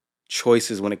better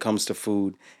choices when it comes to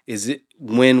food is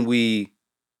when we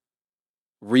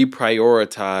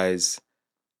reprioritize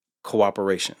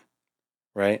cooperation,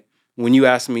 right? When you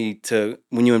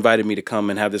invited me to come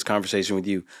and have this conversation with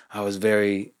you, I was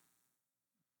very,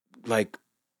 like,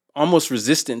 almost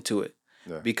resistant to it.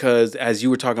 Yeah. Because as you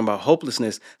were talking about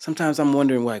hopelessness, sometimes I'm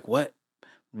wondering, like, what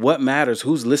matters?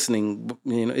 Who's listening?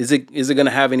 Is it going to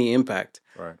have any impact?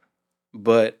 Right.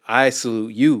 But I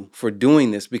salute you for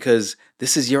doing this, because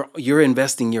this is you're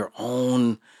investing your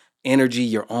own energy,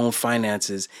 your own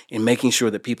finances in making sure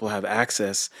that people have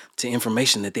access to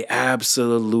information that they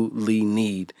absolutely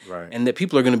need, Right. and that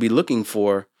people are going to be looking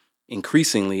for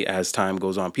increasingly as time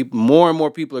goes on. More and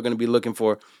more people are going to be looking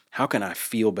for, how can I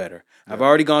feel better? Yeah. I've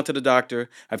already gone to the doctor.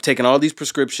 I've taken all these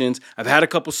prescriptions. I've had a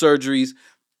couple surgeries.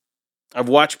 I've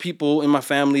watched people in my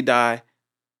family die.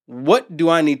 What do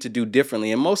I need to do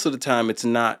differently? And most of the time, it's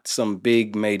not some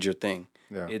big major thing.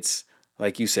 Yeah. It's,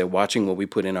 like you said, watching what we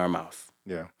put in our mouth.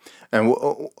 Yeah. And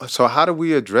so, how do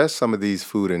we address some of these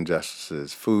food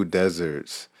injustices, food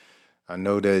deserts? I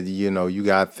know that you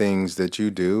got things that you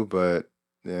do, but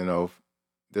you know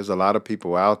there's a lot of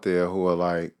people out there who are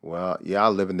like, well, yeah, I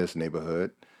live in this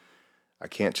neighborhood. I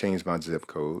can't change my zip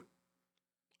code.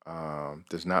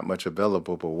 There's not much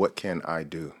available, but what can I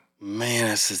do?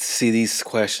 Man, see, these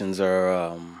questions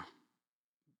are.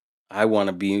 I want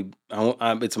to be.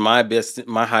 It's my best,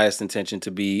 my highest intention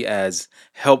to be as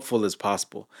helpful as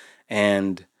possible.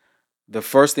 And the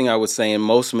first thing I would say, in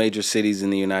most major cities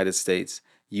in the United States,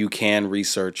 you can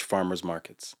research farmers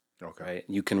markets. Okay. Right?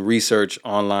 You can research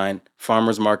online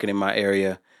farmers market in my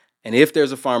area, and if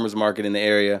there's a farmers market in the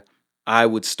area, I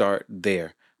would start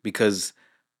there, because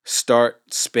start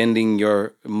spending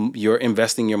your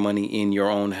investing your money in your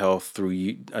own health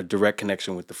through a direct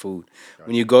connection with the food. When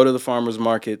Gotcha. you go to the farmers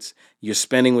markets, you're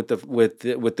spending with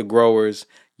the growers.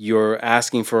 You're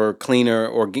asking for cleaner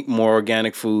or more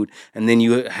organic food, and then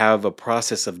you have a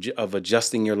process of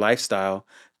adjusting your lifestyle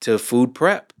to food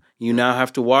prep. You Yep. now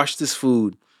have to wash this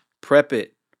food, prep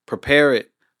it, prepare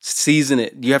it, season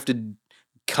it. You have to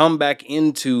come back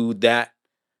into that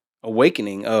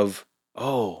awakening of,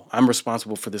 oh, I'm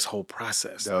responsible for this whole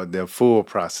process. The full The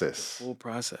process. full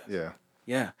process. Yeah.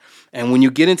 Yeah. And when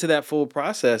you get into that full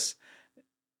process,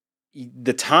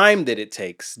 the time that it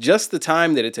takes, just the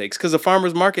time that it takes, because the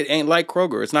farmer's market ain't like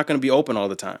Kroger. It's not going to be open all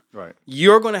the time. Right.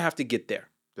 You're going to have to get there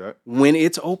Right. when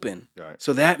it's open. Right.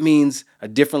 So that means a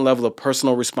different level of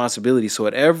personal responsibility. So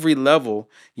at every level,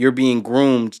 you're being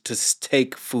groomed to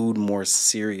take food more And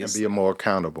seriously be more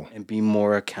accountable. and be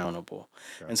more accountable.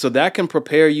 Okay. And so that can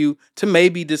prepare you to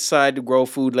maybe decide to grow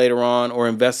food later on, or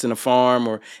invest in a farm,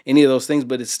 or any of those things.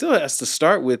 But it still has to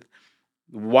start with,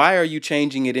 why are you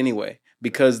changing it anyway?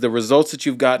 Because the results that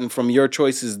you've gotten from your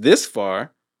choices this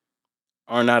far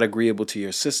are not agreeable to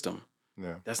your system.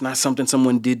 Yeah. That's not something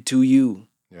someone did to you.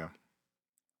 Yeah.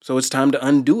 So it's time to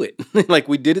undo it. Like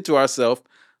we did it to ourselves.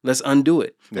 Let's undo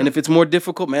it. Yeah. And if it's more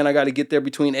difficult, man, I got to get there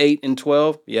between 8 and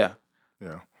 12. Yeah,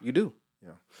 Yeah. you do.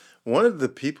 Yeah. One of the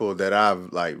people that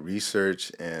I've like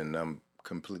researched and I'm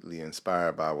completely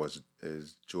inspired by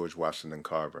is George Washington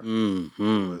Carver. He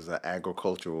was an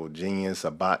agricultural genius,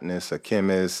 a botanist, a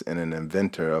chemist, and an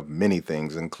inventor of many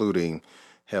things, including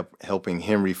helping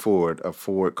Henry Ford of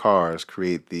Ford Cars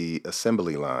create the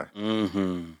assembly line.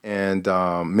 And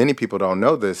many people don't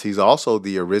know this. He's also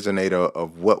the originator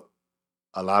of what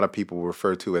a lot of people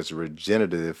refer to as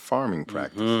regenerative farming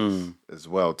practices as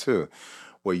well too,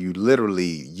 where you literally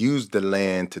use the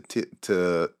land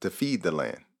to feed the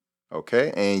land,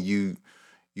 okay, and you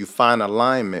find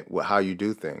alignment with how you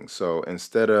do things. So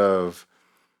instead of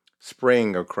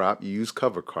spraying a crop, you use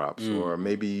cover crops, or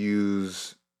maybe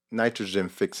use nitrogen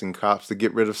fixing crops to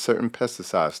get rid of certain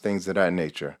pesticides, things of that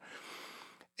nature.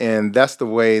 And that's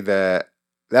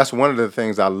one of the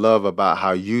things I love about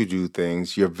how you do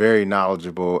things. You're very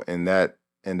knowledgeable in that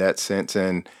sense.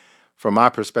 And from my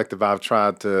perspective, I've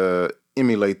tried to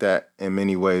emulate that in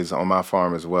many ways on my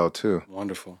farm as well too.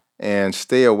 Wonderful. And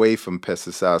stay away from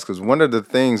pesticides, because one of the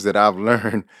things that I've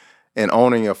learned in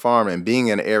owning a farm and being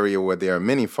in an area where there are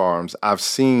many farms, I've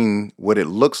seen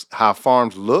how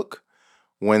farms look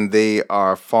when they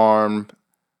are farmed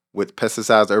with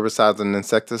pesticides, herbicides, and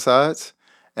insecticides,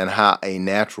 and how a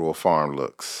natural farm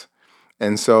looks.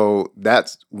 And so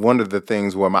that's one of the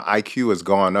things where my IQ has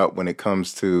gone up when it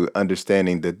comes to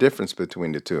understanding the difference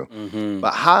between the two.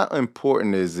 But how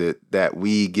important is it that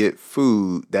we get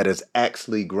food that is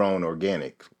actually grown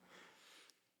organic?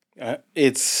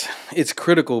 It's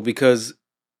critical, because,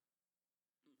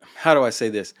 how do I say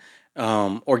this?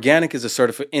 Organic is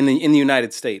a in the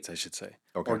United States, I should say.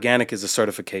 Okay. Organic is a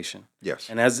certification. Yes.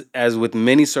 And as with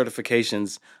many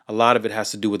certifications, a lot of it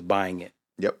has to do with buying it.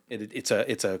 Yep. It's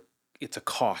a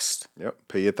cost. Yep.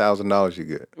 Pay you $1,000, you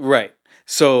good. Right.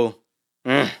 So,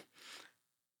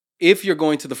 if you're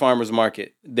going to the farmer's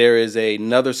market, there is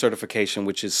another certification,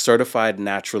 which is Certified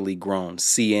Naturally Grown,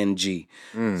 CNG.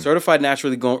 Certified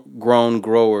Naturally Grown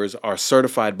growers are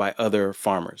certified by other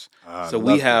farmers. So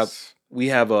we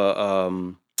have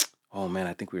a oh man,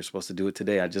 I think we were supposed to do it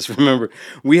today. I just remember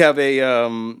we have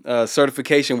a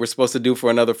certification we're supposed to do for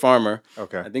another farmer.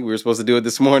 Okay. I think we were supposed to do it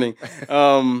this morning.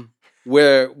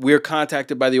 Where we're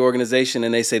contacted by the organization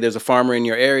and they say there's a farmer in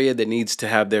your area that needs to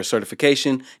have their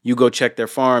certification. You go check their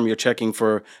farm. You're checking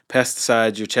for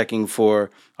pesticides. You're checking for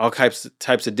all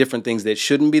types of different things that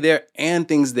shouldn't be there and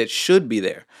things that should be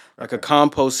there, like a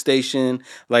compost station,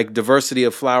 like diversity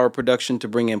of flower production to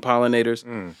bring in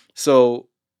pollinators. So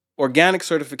organic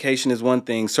certification is one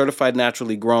thing. Certified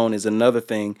naturally grown is another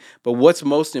thing. But what's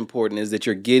most important is that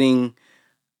you're getting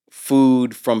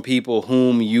food from people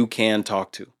whom you can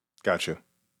talk to. Gotcha.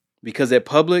 Because at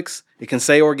Publix, it can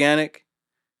say organic.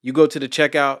 You go to the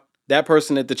checkout, that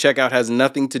person at the checkout has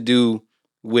nothing to do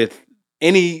with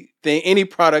anything, any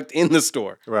product in the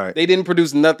store. Right. They didn't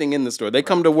produce nothing in the store. They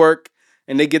come to work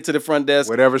and they get to the front desk.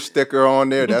 Whatever sticker on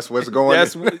there, that's what's going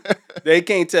on. They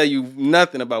can't tell you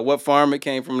nothing about what farm it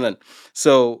came from, nothing.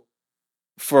 So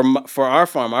for our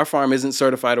farm isn't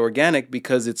certified organic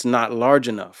because it's not large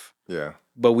enough. Yeah.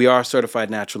 But we are certified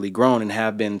naturally grown and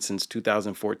have been since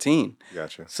 2014.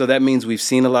 Gotcha. So that means we've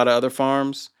seen a lot of other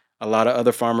farms. A lot of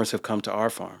other farmers have come to our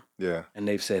farm. Yeah. And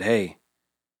they've said, hey,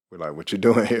 we like what you're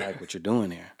doing here. Like what you're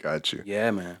doing here. Got you. Yeah,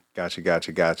 man.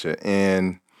 Gotcha.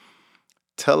 And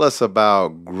tell us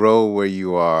about Grow Where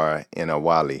You Are in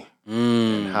Awali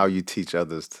and how you teach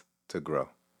others to grow.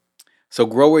 So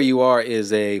Grow Where You Are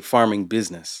is a farming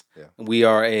business. Yeah. We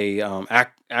are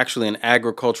actually an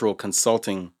agricultural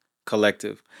consulting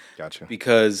collective. Gotcha.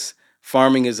 Because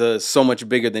farming is so much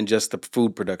bigger than just the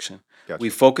food production. Gotcha.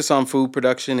 We focus on food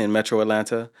production in Metro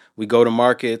Atlanta. We go to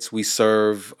markets. We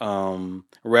serve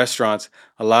restaurants.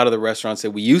 A lot of the restaurants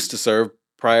that we used to serve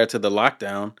prior to the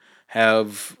lockdown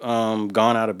have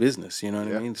gone out of business. You know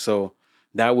what I mean? So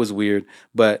that was weird.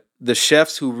 But the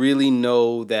chefs who really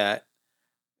know that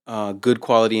good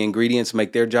quality ingredients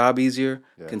make their job easier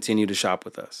continue to shop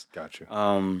with us.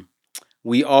 Gotcha.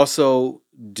 We also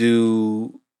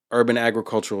do urban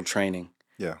agricultural training.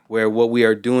 Yeah. Where what we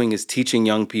are doing is teaching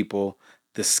young people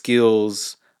the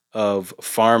skills of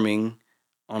farming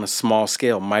on a small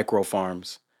scale, micro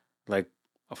farms, like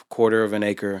a quarter of an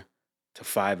acre to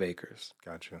 5 acres.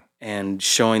 Gotcha. And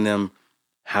showing them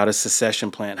how to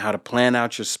succession plant, how to plan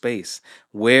out your space,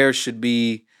 where should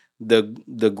be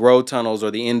the grow tunnels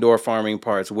or the indoor farming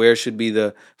parts, where should be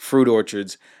the fruit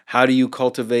orchards, how do you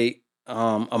cultivate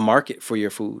a market for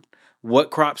your food?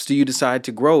 What crops do you decide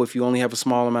to grow if you only have a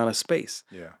small amount of space?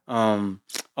 Yeah.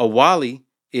 Awali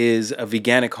is a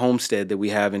veganic homestead that we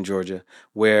have in Georgia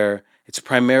where it's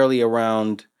primarily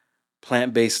around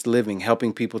plant-based living,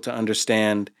 helping people to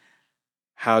understand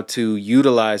how to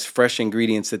utilize fresh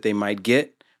ingredients that they might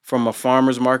get from a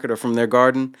farmer's market or from their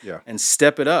garden and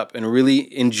step it up and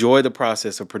really enjoy the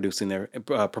process of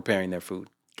preparing their food.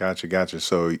 Gotcha.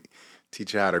 So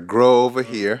teach you how to grow over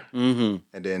here, and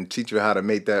then teach you how to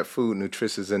make that food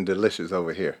nutritious and delicious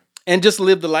over here. And just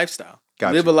live the lifestyle.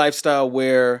 Gotcha. Live a lifestyle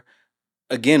where,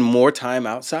 again, more time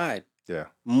outside. Yeah.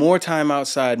 More time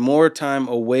outside, more time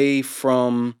away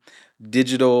from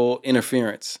digital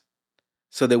interference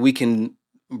so that we can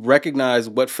recognize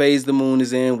what phase the moon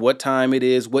is in, what time it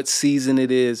is, what season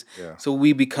it is. Yeah. So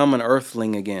we become an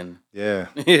earthling again. Yeah.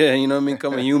 Yeah, you know what I mean?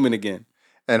 Become a human again.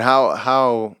 And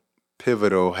how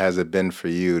pivotal has it been for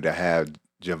you to have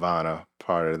Giovanna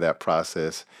part of that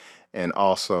process? And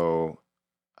also,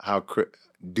 how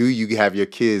do you have your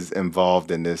kids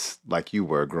involved in this like you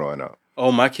were growing up?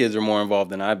 Oh, my kids are more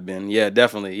involved than I've been. Yeah,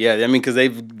 definitely. Yeah, I mean, because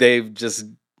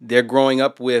they're growing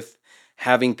up with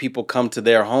having people come to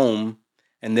their home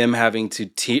and them having to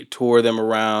tour them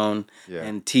around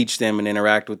and teach them and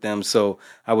interact with them. So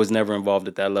I was never involved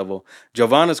at that level.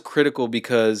 Giovanna's critical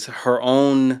because her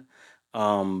own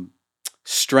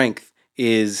strength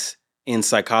is in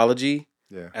psychology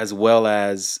as well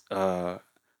as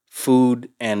food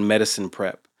and medicine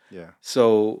prep. Yeah.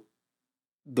 So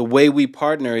the way we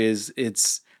partner is it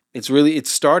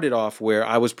started off where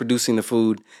I was producing the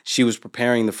food, she was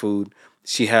preparing the food.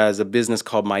 She has a business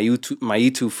called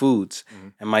Maitu Foods. Mm-hmm.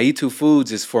 And Maitu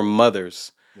Foods is for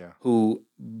mothers who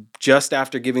just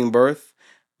after giving birth,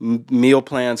 meal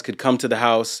plans could come to the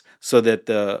house so that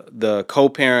the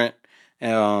co-parent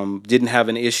didn't have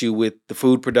an issue with the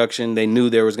food production. They knew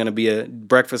there was going to be a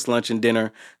breakfast, lunch, and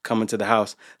dinner coming to the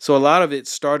house. So a lot of it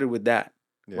started with that,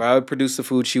 where I would produce the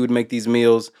food, she would make these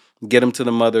meals, get them to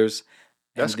the mothers.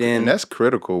 And that's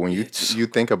critical when you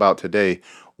think about today.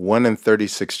 1 in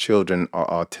 36 children are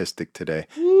autistic today.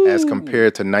 Ooh. As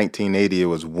compared to 1980, it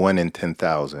was 1 in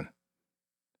 10,000.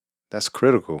 That's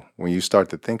critical when you start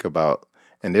to think about,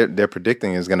 and they're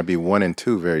predicting it's going to be 1 in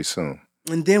 2 very soon.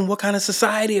 And then what kind of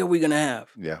society are we going to have?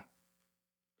 Yeah.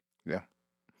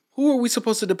 Who are we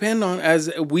supposed to depend on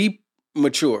as we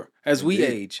mature, as we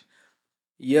age?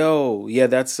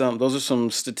 That's those are some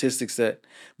statistics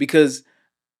because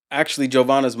actually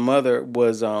Giovanna's mother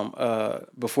was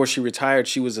before she retired,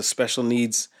 she was a special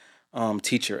needs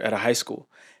teacher at a high school.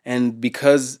 And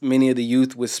because many of the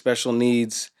youth with special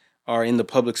needs are in the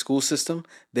public school system,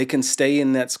 they can stay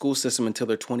in that school system until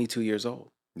they're 22 years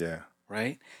old. Yeah.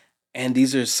 Right? And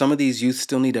some of these youth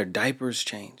still need their diapers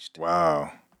changed.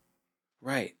 Wow.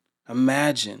 Right.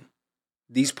 Imagine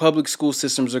these public school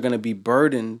systems are going to be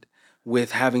burdened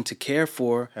with having to care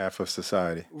for Half of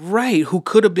society. right who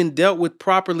could have been dealt with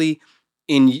properly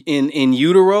in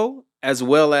utero as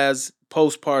well as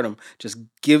postpartum. Just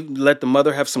let the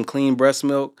mother have some clean breast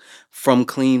milk from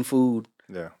clean food.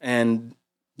 Yeah. And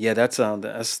yeah, that's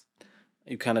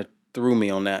you kind of threw me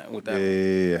on that with that one.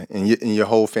 Yeah. And your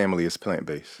whole family is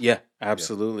plant-based. Yeah,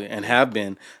 absolutely. And have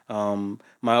been.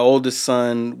 My oldest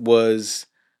son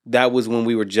that was when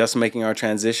we were just making our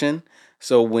transition.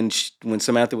 So when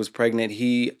Samantha was pregnant,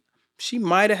 she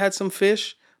might have had some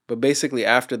fish, but basically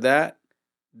after that,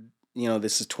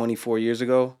 this is 24 years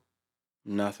ago,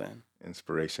 nothing.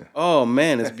 Inspiration. Oh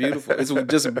man, it's beautiful. It's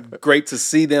just great to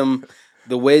see them,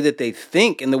 the way that they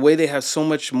think and the way they have so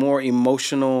much more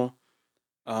emotional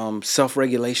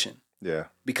self-regulation. Yeah.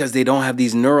 Because they don't have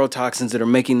these neurotoxins that are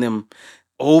making them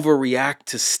overreact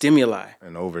to stimuli.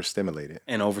 And overstimulated.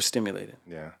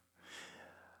 Yeah.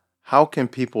 How can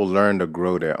people learn to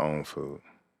grow their own food?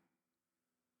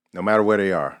 No matter where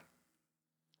they are.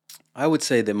 I would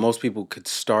say that most people could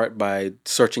start by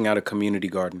searching out a community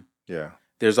garden. Yeah.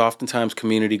 There's oftentimes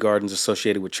community gardens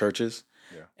associated with churches.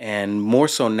 Yeah. And more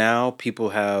so now,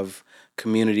 people have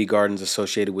community gardens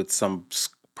associated with some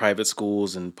private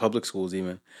schools and public schools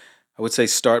even. I would say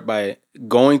start by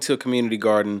going to a community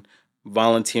garden,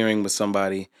 volunteering with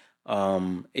somebody.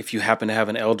 If you happen to have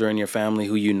an elder in your family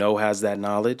who has that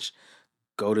knowledge,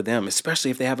 go to them, especially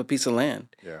if they have a piece of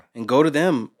land. Yeah. And go to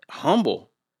them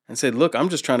humble and say, look, I'm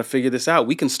just trying to figure this out.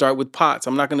 We can start with pots.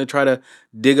 I'm not going to try to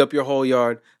dig up your whole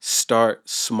yard. Start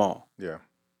small. Yeah.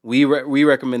 We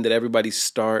recommend that everybody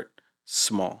start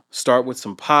small. Start with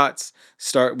some pots.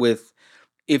 Start with,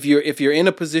 if you're in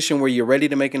a position where you're ready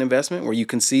to make an investment, where you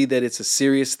can see that it's a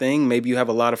serious thing, maybe you have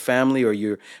a lot of family or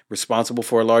you're responsible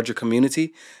for a larger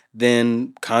community,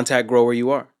 then contact Grow Where You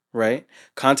Are, right?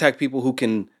 Contact people who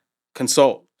can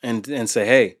consult and say,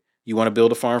 hey, you want to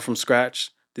build a farm from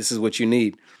scratch? This is what you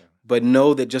need. Yeah. But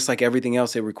know that just like everything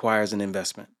else, it requires an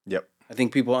investment. Yep. I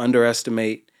think people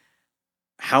underestimate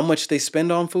how much they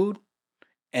spend on food.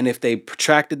 And if they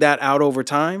protracted that out over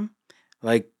time,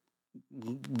 like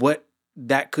what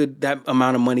that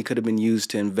amount of money could have been used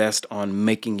to invest on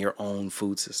making your own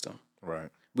food system. Right.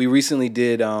 We recently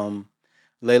did Layla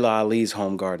Ali's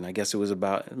home garden. I guess it was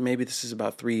about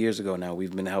 3 years ago now.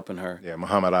 We've been helping her. Yeah,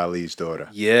 Muhammad Ali's daughter.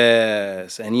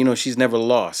 Yes. And, she's never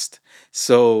lost.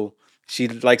 So she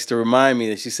likes to remind me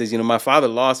that she says, my father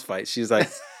lost fights. She's like,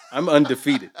 I'm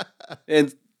undefeated.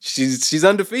 And she's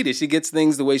undefeated. She gets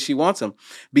things the way she wants them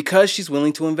because she's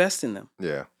willing to invest in them.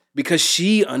 Yeah. Because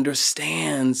she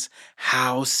understands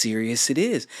how serious it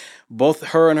is. Both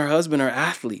her and her husband are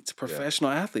athletes, professional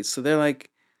athletes. So they're like,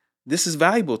 this is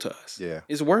valuable to us. Yeah.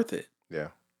 It's worth it. Yeah.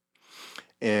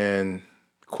 And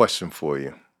question for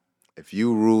you. If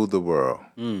you ruled the world,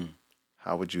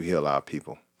 how would you heal our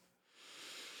people?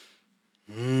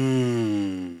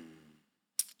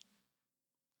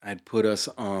 I'd put us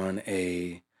on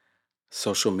a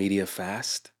social media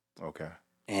fast. Okay.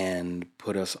 And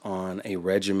put us on a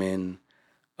regimen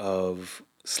of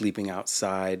sleeping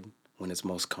outside when it's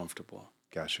most comfortable.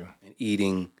 Got you. And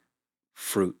eating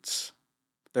fruits.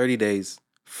 30 days,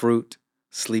 fruit,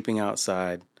 sleeping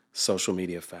outside, social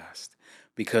media fast.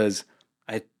 Because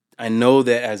I know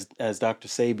that as Dr.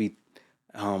 Sebi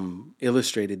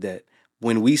illustrated, that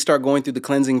when we start going through the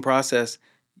cleansing process,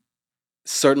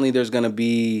 certainly there's going to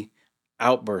be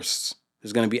outbursts.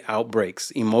 There's going to be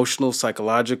outbreaks, emotional,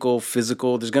 psychological,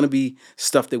 physical. There's going to be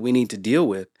stuff that we need to deal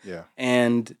with. Yeah.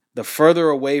 And the further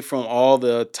away from all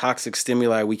the toxic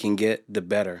stimuli we can get, the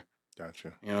better.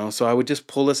 Gotcha. So I would just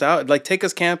pull us out, like take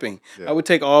us camping. Yeah. I would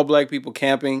take all Black people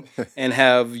camping and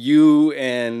have you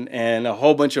and a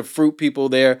whole bunch of fruit people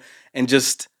there and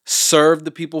just serve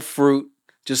the people fruit.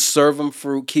 Just serve them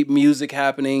fruit, keep music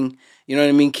happening, you know what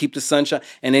I mean? Keep the sunshine.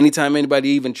 And anytime anybody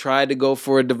even tried to go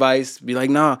for a device, be like,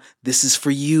 nah, this is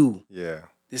for you. Yeah.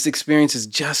 This experience is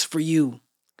just for you.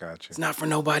 Gotcha. It's not for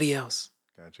nobody else.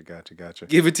 Gotcha.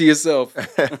 Give it to yourself.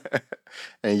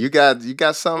 And you got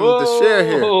something to share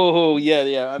here. Oh,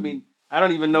 yeah. I mean, I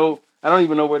don't even know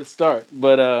where to start,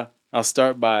 but I'll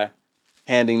start by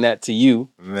handing that to you.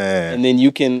 Man. And then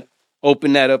you can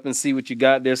open that up and see what you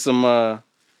got. There's some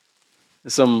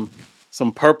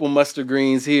purple mustard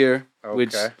greens here,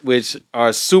 okay. which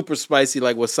are super spicy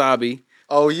like wasabi.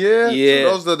 Oh yeah? Yeah.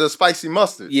 So those are the spicy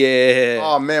mustards. Yeah.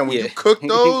 Oh man, when you cook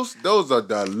those are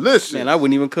delicious. Man, I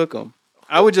wouldn't even cook them.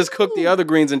 I would just cook the other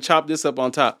greens and chop this up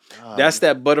on top. That's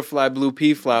that butterfly blue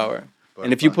pea flower.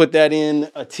 And if you put that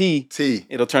in a tea,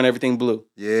 it'll turn everything blue.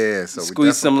 Yeah. So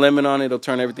squeeze some lemon on it, it'll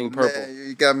turn everything purple. Man,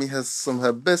 you got me some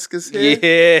hibiscus here.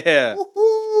 Yeah.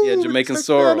 Woo-hoo, yeah, Jamaican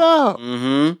sorrel. That out.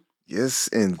 Mm-hmm. Yes,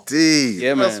 indeed.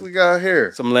 Yeah, What else man. we got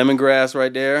here? Some lemongrass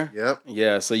right there. Yep.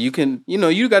 Yeah, so you can,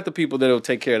 you got the people that'll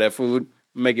take care of that food,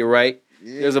 make it right.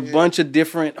 There's a Yeah. bunch of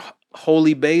different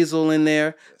holy basil in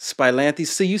there, spilanthes.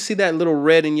 So you see that little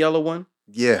red and yellow one?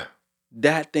 Yeah.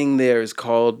 That thing there is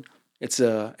called, it's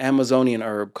a Amazonian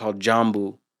herb called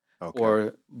jambu Okay.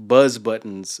 or buzz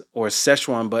buttons or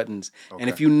Szechuan buttons. And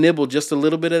if Okay. you nibble just a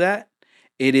little bit of that,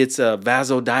 it's a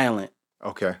vasodilatant.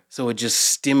 Okay. So it just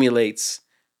stimulates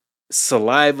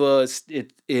saliva.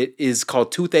 It is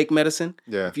called toothache medicine.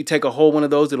 Yeah. If you take a whole one of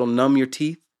those, it'll numb your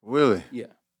teeth. Really? Yeah.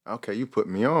 Okay, you put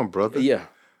me on, brother. Yeah.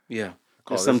 Yeah. Oh,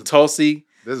 There's this some is- Tulsi,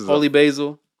 This is holy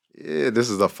basil. this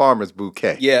is a farmer's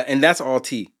bouquet. Yeah, and that's all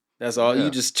tea. That's all. Yeah.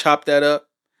 You just chop that up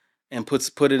and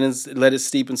put it in, let it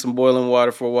steep in some boiling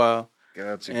water for a while.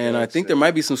 Gotcha. And I think there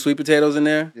might be some sweet potatoes in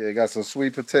there. Yeah, got some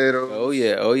sweet potatoes. Oh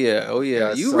yeah, oh yeah, oh yeah.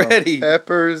 Got You some ready?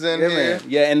 Peppers in Yeah, here. man.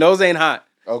 Yeah, and those ain't hot.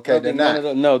 Okay, they're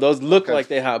not. No, those look Okay. like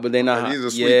they hot, but they're not Okay, hot. these are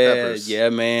sweet yeah, peppers. Yeah,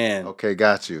 man. Okay,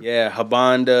 got you. Yeah,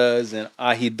 habandas and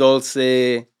ají dulce.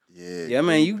 Yeah. Yeah,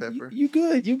 man. green pepper. You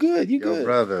good. You good. You Yo, good.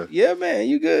 brother, Yeah, man.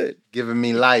 You good. giving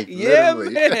me life. Yeah,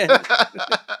 literally. man.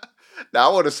 Now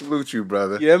I want to salute you,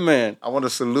 brother. Yeah, man. I want to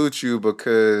salute you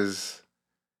because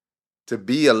to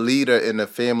be a leader in the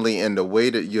family and the way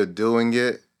that you're doing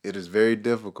it, it is very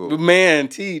difficult. Man,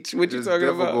 teach. What It you is talking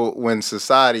about? difficult when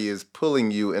society is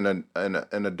pulling you in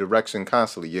a direction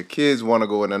constantly. Your kids want to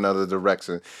go in another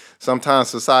direction. Sometimes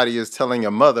society is telling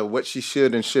your mother what she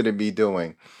should and shouldn't be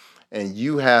doing. And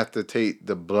you have to take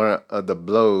the blunt of the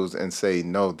blows and say,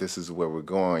 no, this is where we're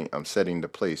going. I'm setting the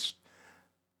place.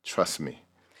 Trust me.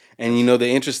 And the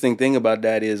interesting thing about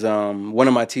that is one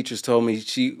of my teachers told me,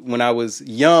 when I was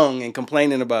young and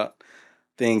complaining about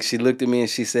things, she looked at me and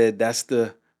she said, that's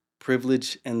the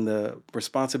privilege and the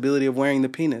responsibility of wearing the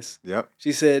penis. Yep.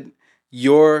 She said,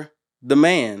 you're the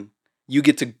man. You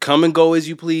get to come and go as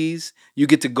you please. You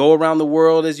get to go around the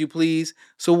world as you please.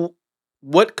 So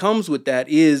what comes with that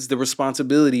is the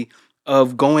responsibility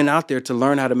of going out there to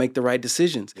learn how to make the right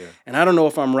decisions. Yeah. And I don't know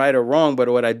if I'm right or wrong, but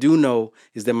what I do know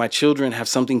is that my children have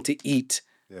something to eat.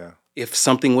 Yeah. If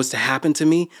something was to happen to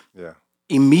me, Yeah.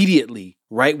 immediately,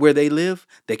 right where they live,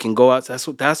 they can go out.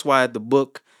 That's why the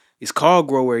book is called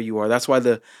Grow Where You Are. That's why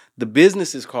the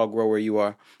business is called Grow Where You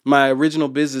Are. My original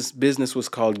business was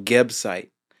called Gebsite.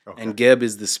 Okay. And Geb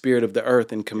is the spirit of the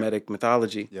earth in Kemetic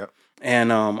mythology. Yep.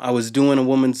 And I was doing a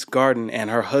woman's garden, and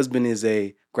her husband is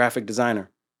a graphic designer,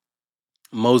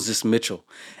 Moses Mitchell.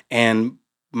 And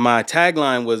my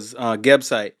tagline was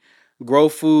Gebsite, grow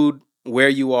food where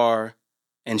you are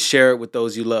and share it with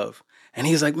those you love. And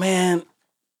he's like, man,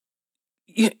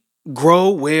 grow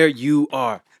where you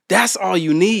are. That's all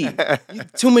you need.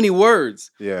 Too many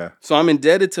words. Yeah. So I'm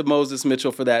indebted to Moses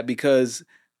Mitchell for that, because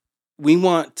we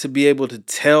want to be able to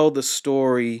tell the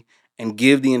story and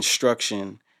give the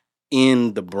instruction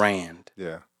in the brand,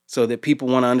 Yeah. so that people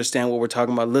want to understand what we're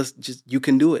talking about. You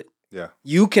can do it. Yeah.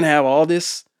 You can have all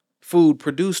this food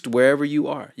produced wherever you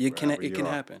are. It can Wherever you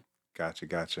are. happen.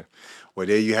 Gotcha. Well,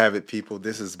 there you have it, people.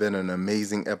 This has been an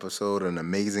amazing episode, an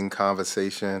amazing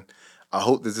conversation. I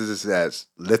hope this has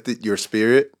lifted your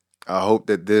spirit. I hope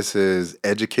that this has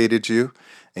educated you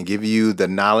and give you the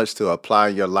knowledge to apply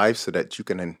in your life so that you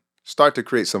can start to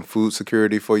create some food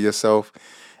security for yourself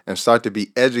and start to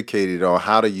be educated on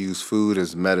how to use food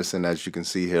as medicine, as you can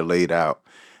see here laid out.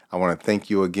 I want to thank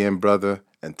you again, brother.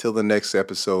 Until the next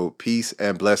episode, peace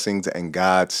and blessings and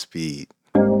Godspeed.